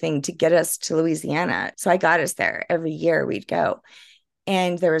and everything to get us to Louisiana. So I got us there. Every year we'd go.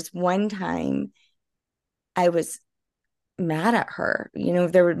 And there was one time I was mad at her.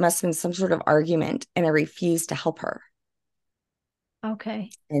 There must have been some sort of argument, and I refused to help her. Okay.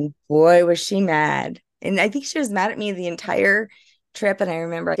 And boy, was she mad. And I think she was mad at me the entire trip. And I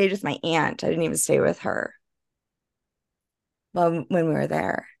remember I stayed with my aunt. I didn't even stay with her. Well, when we were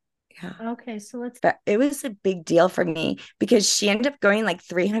there. Yeah. Okay. So let's. But it was a big deal for me because she ended up going like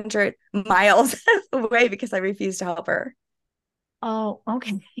 300 miles away because I refused to help her. Oh,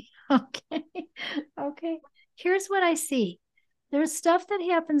 okay. Okay. Okay. Here's what I see. There's stuff that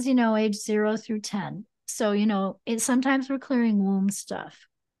happens, age 0 through 10. So, sometimes we're clearing womb stuff,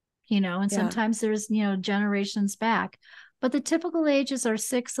 and Yeah. sometimes there's, generations back. But the typical ages are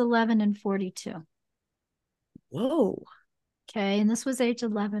 6, 11, and 42. Whoa. Okay. And this was age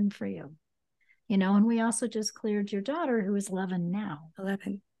 11 for you, and we also just cleared your daughter who is 11 now.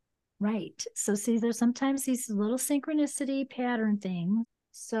 11. Right. So see, there's sometimes these little synchronicity pattern things.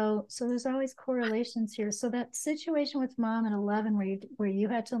 So there's always correlations here. So that situation with mom at 11 where you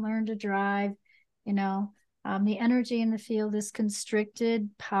had to learn to drive, you know, the energy in the field is constricted,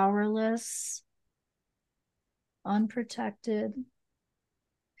 powerless, unprotected.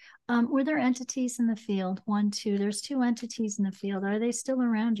 Were there entities in the field? 1, 2. There's 2 entities in the field. Are they still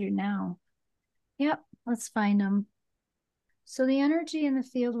around you now? Yep. Let's find them. So the energy in the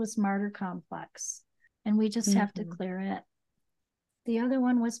field was martyr complex, and we just have to Mm-hmm. clear it. The other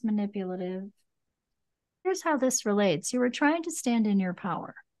one was manipulative. Here's how this relates. You were trying to stand in your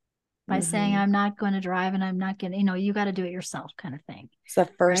power by saying, Mm-hmm. I'm not going to drive and I'm not going to, you got to do it yourself kind of thing. It's the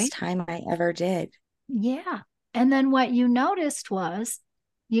first Right? time I ever did. Yeah. And then what you noticed was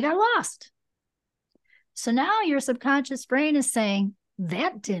you got lost. So now your subconscious brain is saying,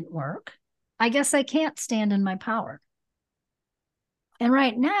 that didn't work. I guess I can't stand in my power. And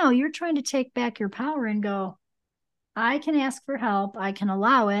right now you're trying to take back your power and go, I can ask for help. I can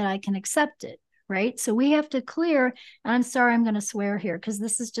allow it. I can accept it. Right. So we have to clear. And I'm sorry, I'm going to swear here because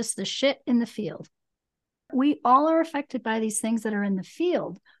this is just the shit in the field. We all are affected by these things that are in the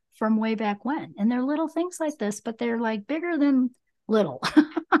field from way back when. And they're little things like this, but they're like bigger than little.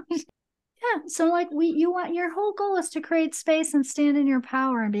 Yeah. So like you want your whole goal is to create space and stand in your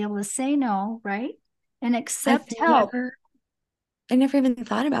power and be able to say no, right? And I've accept help. never, I never even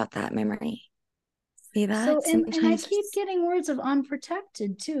thought about that memory. See So that? and I Sometimes keep getting words of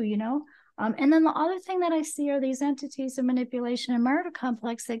unprotected too. And then the other thing that I see are these entities of manipulation and murder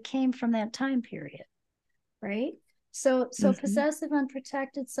complex that came from that time period, right? So Mhm. possessive,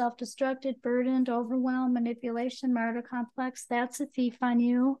 unprotected, self-destructed, burdened, overwhelmed, manipulation, murder complex, that's a thief on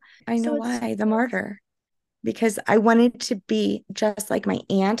you. I know So it's why, the martyr. Because I wanted to be just like my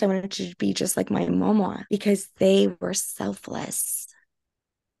aunt. I wanted to be just like my mama because they were selfless. uh,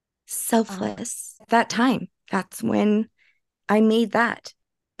 Selfless. That time, that's when I made that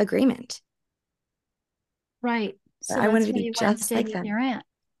agreement. Right. So I want that's to why be you went and just stayed like with them. your aunt.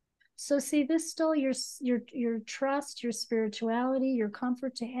 So see, this stole your trust, your spirituality, your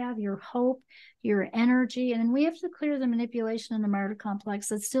comfort to have, your hope, your energy. And we have to clear the manipulation in the martyr complex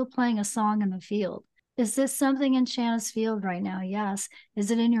that's still playing a song in the field. Is this something in Shanna's field right now? Yes.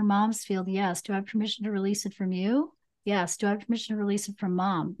 Is it in your mom's field? Yes. Do I have permission to release it from you? Yes. Do I have permission to release it from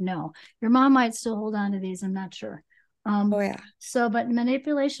mom? No. Your mom might still hold on to these. I'm not sure. Oh yeah. So, but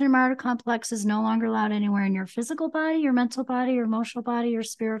manipulation and martyr complex is no longer allowed anywhere in your physical body, your mental body, your emotional body, your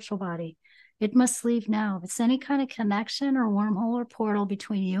spiritual body. It must leave now. If it's any kind of connection or wormhole or portal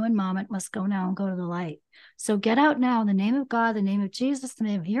between you and mom, it must go now and go to the light. So get out now in the name of God, the name of Jesus, the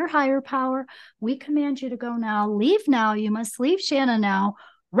name of your higher power. We command you to go now. Leave now. You must leave Shanna now.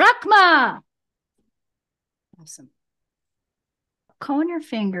 Rakma. Awesome. Cone your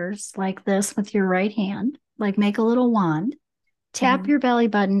fingers like this with your right hand, like make a little wand. Tap your belly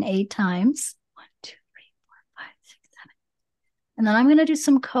button 8 times. 1, 2, 3, 4, 5, 6, 7. And then I'm going to do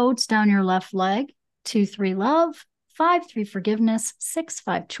some codes down your left leg. 2, 3, love. 5, 3, forgiveness. 6,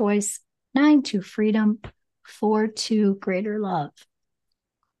 5, choice. 9, 2, freedom. 4, 2, greater love.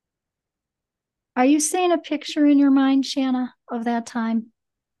 Are you seeing a picture in your mind, Shanna, of that time?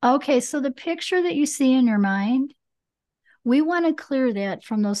 Okay, so the picture that you see in your mind, we want to clear that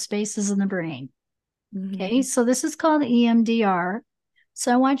from those spaces in the brain. Okay, so this is called EMDR.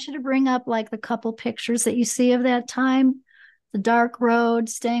 So I want you to bring up like the couple pictures that you see of that time, the dark road,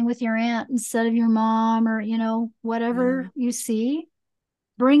 staying with your aunt instead of your mom, or, you know, whatever you see.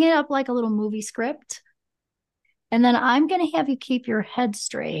 Bring it up like a little movie script. And then I'm going to have you keep your head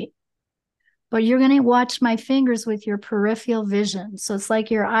straight, but you're going to watch my fingers with your peripheral vision. So it's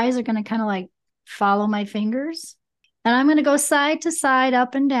like your eyes are going to kind of like follow my fingers. And I'm going to go side to side,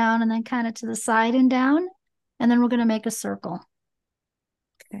 up and down, and then kind of to the side and down. And then we're going to make a circle.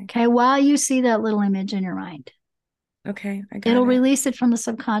 Okay. While you see that little image in your mind. Okay. I got It'll it. release it from the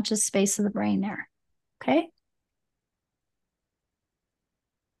subconscious space of the brain there. Okay.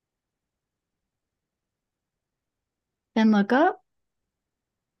 Then look up.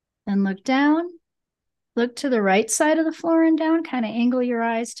 Then look down. Look to the right side of the floor and down. Kind of angle your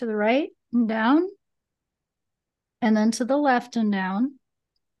eyes to the right and down. And then to the left and down.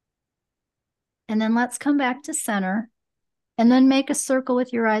 And then let's come back to center. And then make a circle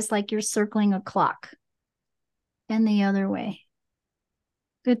with your eyes like you're circling a clock. And the other way.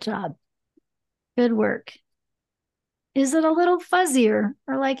 Good job. Good work. Is it a little fuzzier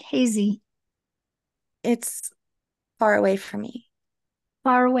or like hazy? It's far away from me.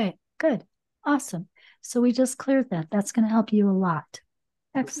 Far away. Good. Awesome. So we just cleared that. That's going to help you a lot.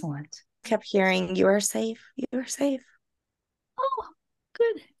 Excellent. Kept hearing, you are safe. You are safe. Oh,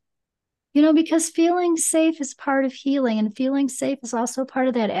 good. You know, because feeling safe is part of healing, and feeling safe is also part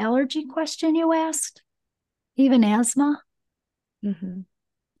of that allergy question you asked, even asthma,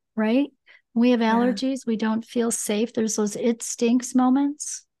 right? We have allergies. We don't feel safe. There's those it stinks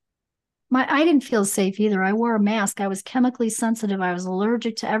moments. I didn't feel safe either. I wore a mask. I was chemically sensitive. I was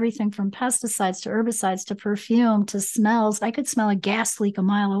allergic to everything from pesticides to herbicides to perfume to smells. I could smell a gas leak a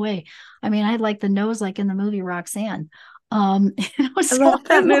mile away. I mean, I had like the nose like in the movie Roxanne. I love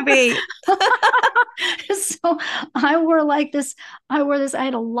that movie. So I wore like this. I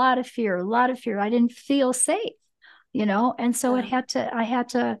had a lot of fear, I didn't feel safe, you know, and so I had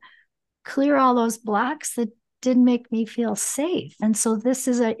to clear all those blocks that didn't make me feel safe. And so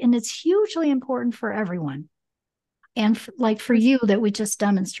and it's hugely important for everyone. And for you that we just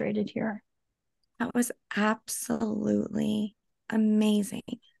demonstrated here. That was absolutely amazing.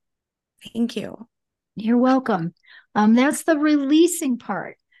 Thank you. You're welcome. That's the releasing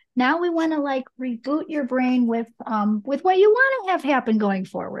part. Now we want to like reboot your brain with what you want to have happen going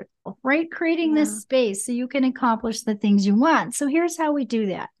forward, right? Creating this space so you can accomplish the things you want. So here's how we do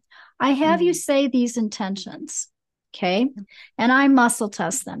that. I have you say these intentions, okay? And I muscle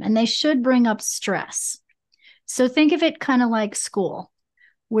test them, and they should bring up stress. So think of it kind of like school.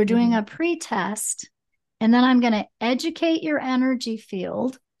 We're doing a pre-test, and then I'm going to educate your energy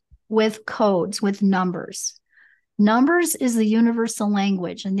field with codes, with numbers. Numbers is the universal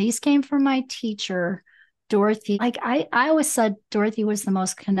language, and these came from my teacher, Dorothy. Like I always said Dorothy was the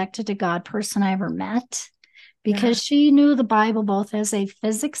most connected to God person I ever met, because she knew the Bible both as a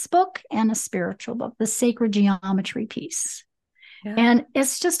physics book and a spiritual book, the sacred geometry piece. And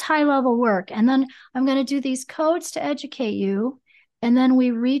it's just high level work. And then I'm going to do these codes to educate you, and then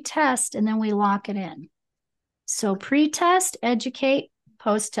we retest, and then we lock it in. So pre-test, educate,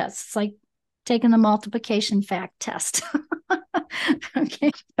 post-test. It's like taking the multiplication fact test.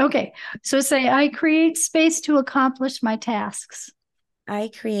 Okay. So say, I create space to accomplish my tasks. I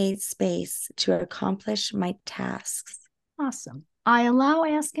create space to accomplish my tasks. Awesome. I allow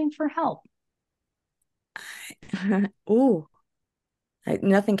asking for help. Ooh,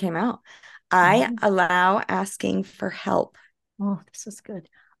 nothing came out. I Oh, allow asking for help. oh, this is good.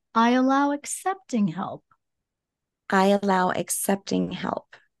 I allow accepting help. I allow accepting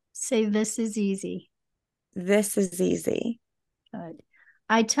help. Say, this is easy. This is easy. Good.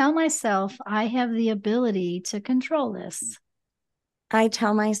 I tell myself I have the ability to control this. I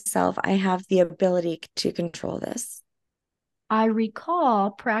tell myself I have the ability to control this. I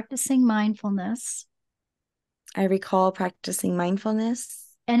recall practicing mindfulness I recall practicing mindfulness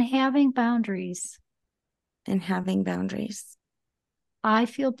and having boundaries. and having boundaries. I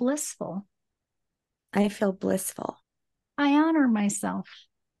feel blissful. I feel blissful. I honor myself.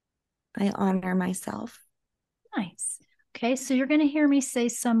 I honor myself. Nice. Okay, so you're going to hear me say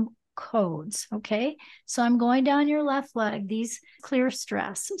some codes. Okay, so I'm going down your left leg, these clear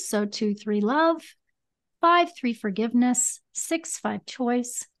stress. So 2, 3, love. 5, 3, forgiveness. 6, 5,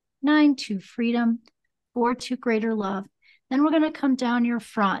 choice. 9, 2, freedom. 4, 2, greater love. Then we're going to come down your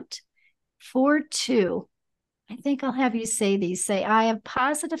front. 4, 2. I think I'll have you say these. Say, I have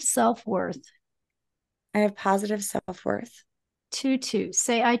positive self-worth. I have positive self-worth. 2, 2.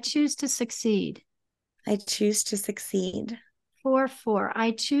 Say, I choose to succeed. I choose to succeed. 4, 4.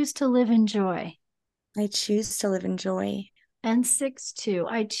 I choose to live in joy. I choose to live in joy. And 6, 2.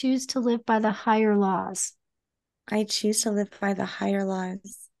 I choose to live by the higher laws. I choose to live by the higher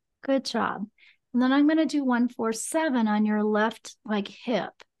laws. Good job. And then I'm going to do 1, 4, 7 on your left, like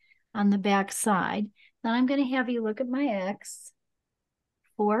hip on the back side. Then I'm going to have you look at my X.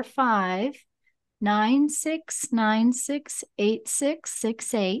 4, 5, 9, 6, 9, 6, 8, 6,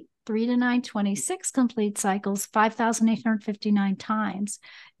 6, 8, 3 to 9, 26 complete cycles, 5,859 times.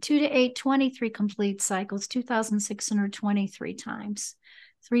 2 to 8, 23 complete cycles, 2,623 times.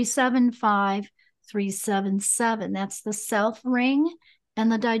 3, 7, 5, 3, 7, 7. That's the self ring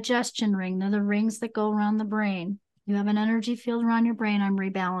and the digestion ring. They're the rings that go around the brain. You have an energy field around your brain. I'm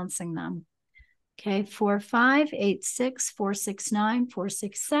rebalancing them. Okay, 4, 5, 8, 6, 4, 6, 9, 4,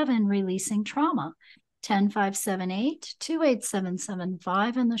 6, 7, releasing trauma. 10, 5, 7, 8, 2, 8, 7, 7,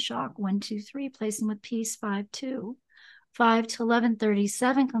 5, and the shock. 1, 2, 3, placing with peace. 5, 2. 5 to 11,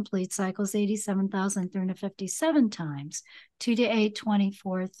 37 complete cycles, 87,357 times. 2 to 8,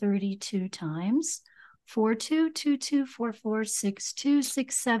 24, 32 times. 4, 2, 2, 2, 4, 4, 6, 2,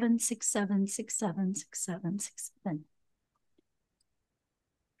 6, 7, 6, 7, 6, 7, 6, 7, 6, 7.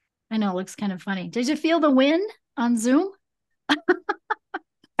 I know it looks kind of funny. Did you feel the wind on Zoom?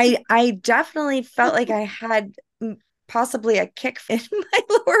 I definitely felt like I had possibly a kick in my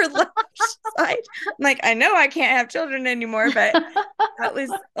lower left side. I'm like, I know I can't have children anymore, but that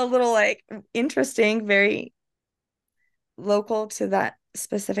was a little like interesting, very local to that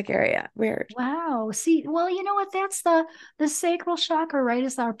specific area. Weird. Wow. See, well, you know what? That's the sacral chakra, right?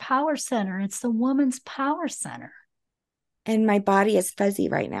 Is our power center. It's the woman's power center. And my body is fuzzy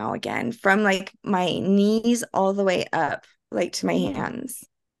right now again, from like my knees all the way up, like to my Yeah. hands.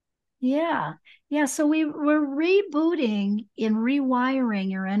 Yeah. Yeah. So we're rebooting and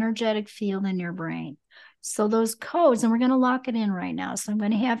rewiring your energetic field in your brain. So those codes, and we're going to lock it in right now. So I'm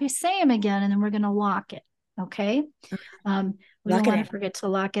going to have you say them again, and then we're going to lock it. Okay. We don't Lock it want in. to forget to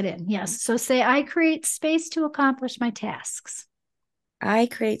lock it in. Yes. So say, I create space to accomplish my tasks. I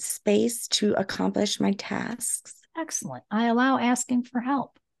create space to accomplish my tasks. Excellent. I allow asking for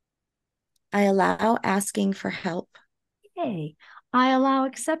help. I allow asking for help. Yay. I allow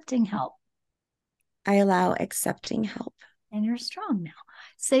accepting help. I allow accepting help. And you're strong now.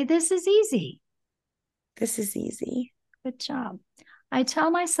 Say, this is easy. This is easy. Good job. I tell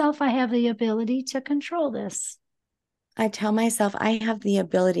myself I have the ability to control this. I tell myself I have the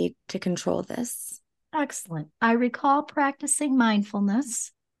ability to control this. Excellent. I recall practicing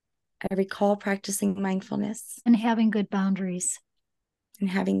mindfulness I recall practicing mindfulness and having good boundaries. and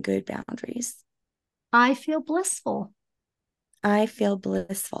having good boundaries. I feel blissful I feel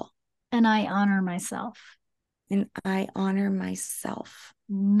blissful and I honor myself. and I honor myself.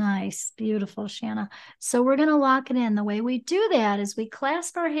 Nice. Beautiful, Shanna. So we're going to lock it in. The way we do that is we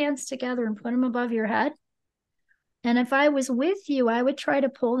clasp our hands together and put them above your head. And if I was with you, I would try to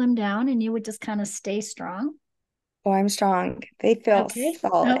pull them down and you would just kind of stay strong. Oh, I'm strong. They feel Okay.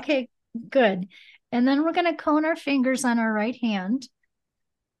 solid. Okay. Good. And then we're going to cone our fingers on our right hand.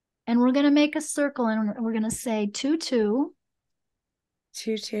 And we're going to make a circle and we're going to say 2, 2.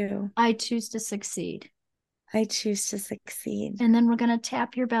 2, 2. I choose to succeed. I choose to succeed. And then we're going to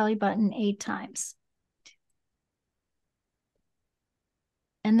tap your belly button 8 times.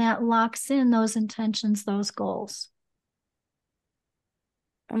 And that locks in those intentions, those goals.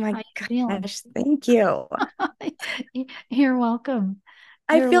 Oh my How you feeling? gosh. Thank you. You're welcome.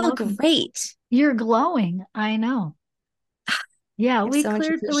 I You're feel welcome. great. You're glowing. I know. Yeah, I have so much we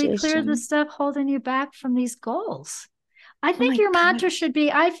cleared the appreciation. stuff holding you back from these goals. I Oh think my your mantra gosh. should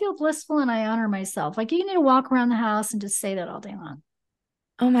be, I feel blissful and I honor myself. Like you need to walk around the house and just say that all day long.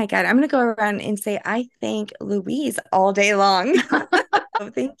 Oh my God. I'm going to go around and say, I thank Louise all day long. Oh,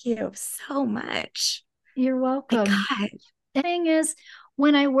 thank you so much. You're My welcome. God. The thing is,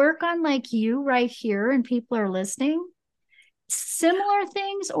 when I work on like you right here and people are listening, similar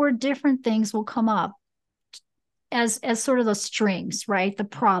things or different things will come up as sort of the strings, right? The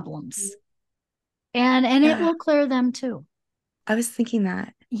problems. And it Yeah. will clear them too. I was thinking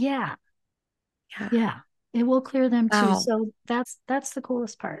that. Yeah. Yeah. Yeah. It will clear them too. Wow. So that's the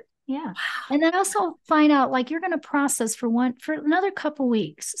coolest part. Yeah. Wow. And then also find out like you're going to process for another couple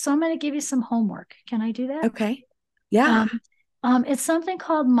weeks. So I'm going to give you some homework. Can I do that? Okay. Yeah. Um, it's something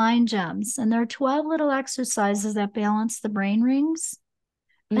called Mind Gems, and there are 12 little exercises that balance the brain rings.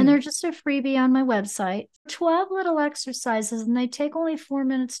 And Mm. they're just a freebie on my website. 12 little exercises, and they take only 4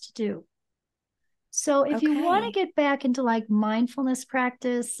 minutes to do. So if you want to Okay. get back into like mindfulness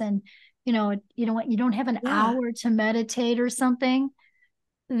practice and you don't have an Yeah. hour to meditate or something,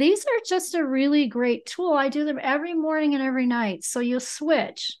 these are just a really great tool. I do them every morning and every night. So you'll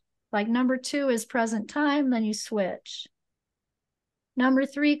switch. Like number 2 is present time, then you switch. Number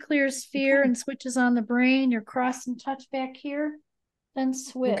 3 clears fear Okay. and switches on the brain. You're cross and touch back here, then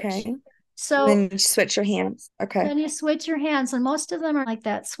switch. Okay. And So then you switch your hands. Okay. then you switch your hands, and most of them are like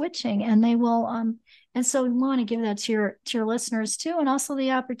that switching, and they will and so we want to give that to your listeners too, and also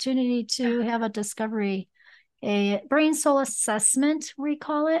the opportunity to have a discovery, a brain soul assessment we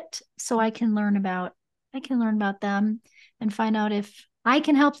call it, so I can learn about them and find out if I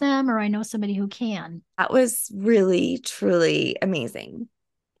can help them or I know somebody who can. That was really, truly amazing.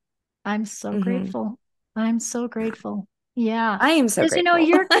 I'm so Hmm. grateful. I'm so grateful. Yeah. I am so Because grateful.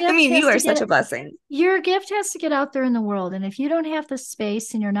 your I gift mean, you has are to such get a blessing. your gift has to get out there in the world. And if you don't have the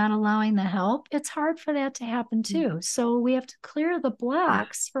space and you're not allowing the help, it's hard for that to happen too. So we have to clear the Yeah.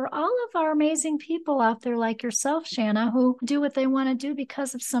 blocks for all of our amazing people out there like yourself, Shanna, who do what they want to do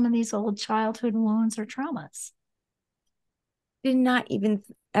because of some of these old childhood wounds or traumas. Did not even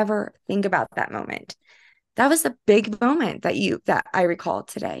ever think about that moment. That was a big moment that I recall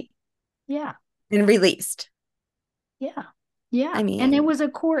today Yeah. and released. Yeah. Yeah. I And it mean, was a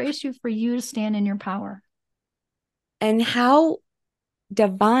core issue for you to stand in your power. and how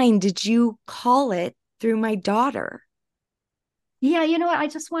divine did you call it through my daughter? Yeah, you know what? I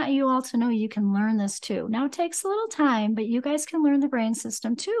just want you all to know you can learn this too. Now it takes a little time, but you guys can learn the brain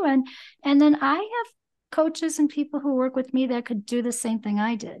system too. And then I have coaches and people who work with me that could do the same thing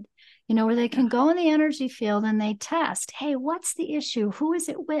I did. Where they Yeah. can go in the energy field and they test, hey, what's the issue? Who is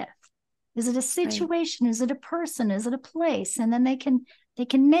it with? Is it a Right. situation? Is it a person? Is it a place? And then they can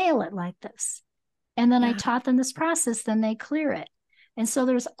nail it like this. And then I Yeah. taught them this process, then they clear it. And so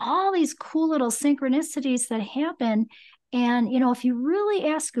there's all these cool little synchronicities that happen. And, if you really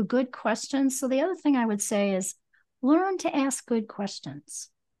ask a good question, so the other thing I would say is learn to ask good questions,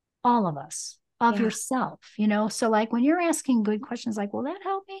 all of us, of Yeah. yourself. So, like when you're asking good questions, like, will that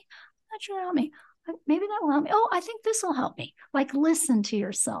help me? I'm not sure it'll help me. Maybe that will help me. Oh, I think this will help me. Like, listen to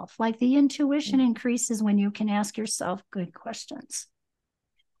yourself. Like, the intuition increases when you can ask yourself good questions.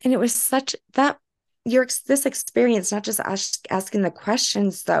 And it was such that this experience, not just asking the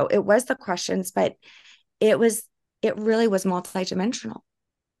questions, though, it was the questions, but it was, it really was multidimensional.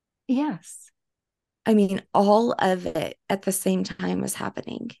 Yes. I mean, all of it at the same time was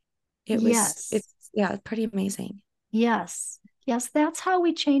happening. Yes. Yeah, pretty amazing. Yes. Yes, that's how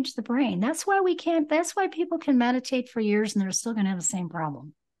we change the brain. That's why people can meditate for years and they're still going to have the same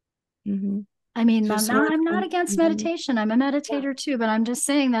problem. Mm-hmm. I mean, So sort I'm not of, against mhm. meditation. I'm a Yeah. meditator too, but I'm just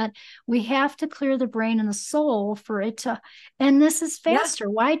saying that we have to clear the brain and the soul for it to, and this is Yeah. faster.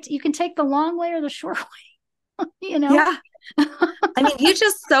 Why? You can take the long way or the short way, you know? Yeah. I mean, you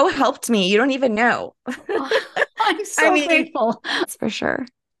just so helped me. You don't even know. I'm I so mean, grateful. that's for sure.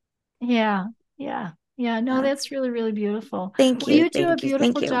 Yeah, yeah, yeah. No, Yeah. that's really, really beautiful. Thank Well, you. you do a Thank you.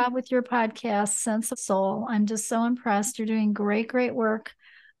 Thank beautiful you. job with your podcast, Sense of Soul. I'm just so impressed. You're doing great, great work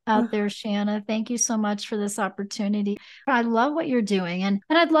out there, Oh, Shanna. Thank you so much for this opportunity. I love what you're doing. And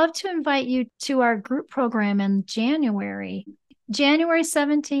I'd love to invite you to our group program in January. January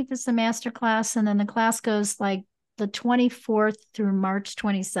 17th is the master class, and then the class goes like the 24th through March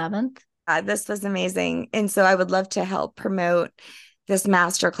 27th. this was amazing. And so I would love to help promote this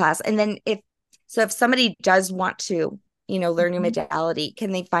master class. And then if somebody does want to, learn your Mhm. modality,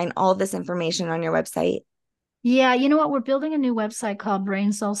 can they find all this information on your website? Yeah, you know what? We're building a new website called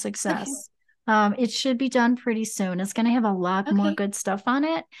Brain Soul Okay. Success. It should be done pretty soon. It's going to have a lot more Okay. good stuff on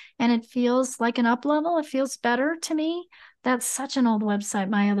it, and it feels like an up level. It feels better to me. That's such an old website.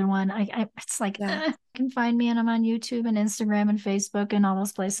 My other one, it's like Yeah. you can find me, and I'm on YouTube and Instagram and Facebook and all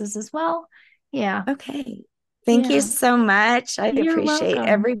those places as well. Yeah, Okay. Thank you yeah. so much. I You're appreciate welcome.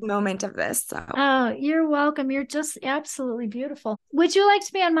 every moment of this. So, Oh, you're welcome. You're just absolutely beautiful. Would you like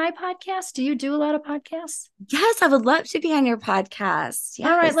to be on my podcast? Do you do a lot of podcasts? yes, I would love to be on your podcast.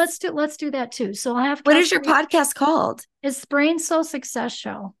 All right, Yes. let's do that too. So I'll have What is Dr. your podcast called? It's Brain Soul Success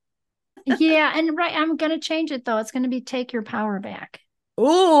Show. Yeah, and right, I'm gonna change it though. It's gonna be Take Your Power Back.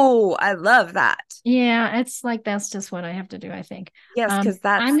 Oh, I love that. Yeah, it's like that's just what I have to do, I think. Yes, because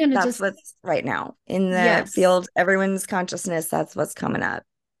I'm gonna that's just what's right now in the yes. field, everyone's consciousness. That's what's coming up.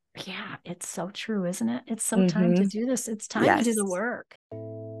 Yeah, it's so true, isn't it? It's so time Mm-hmm. to do this. It's time to do the Yes. work.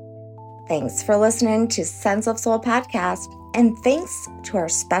 Thanks for listening to Sense of Soul podcast. And thanks to our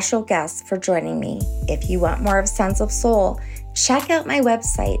special guests for joining me. If you want more of Sense of Soul, check out my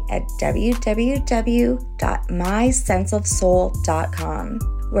website at www.mysenseofsoul.com,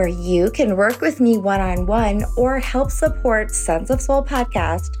 where you can work with me one-on-one or help support Sense of Soul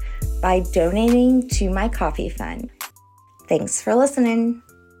podcast by donating to my coffee fund. Thanks for listening.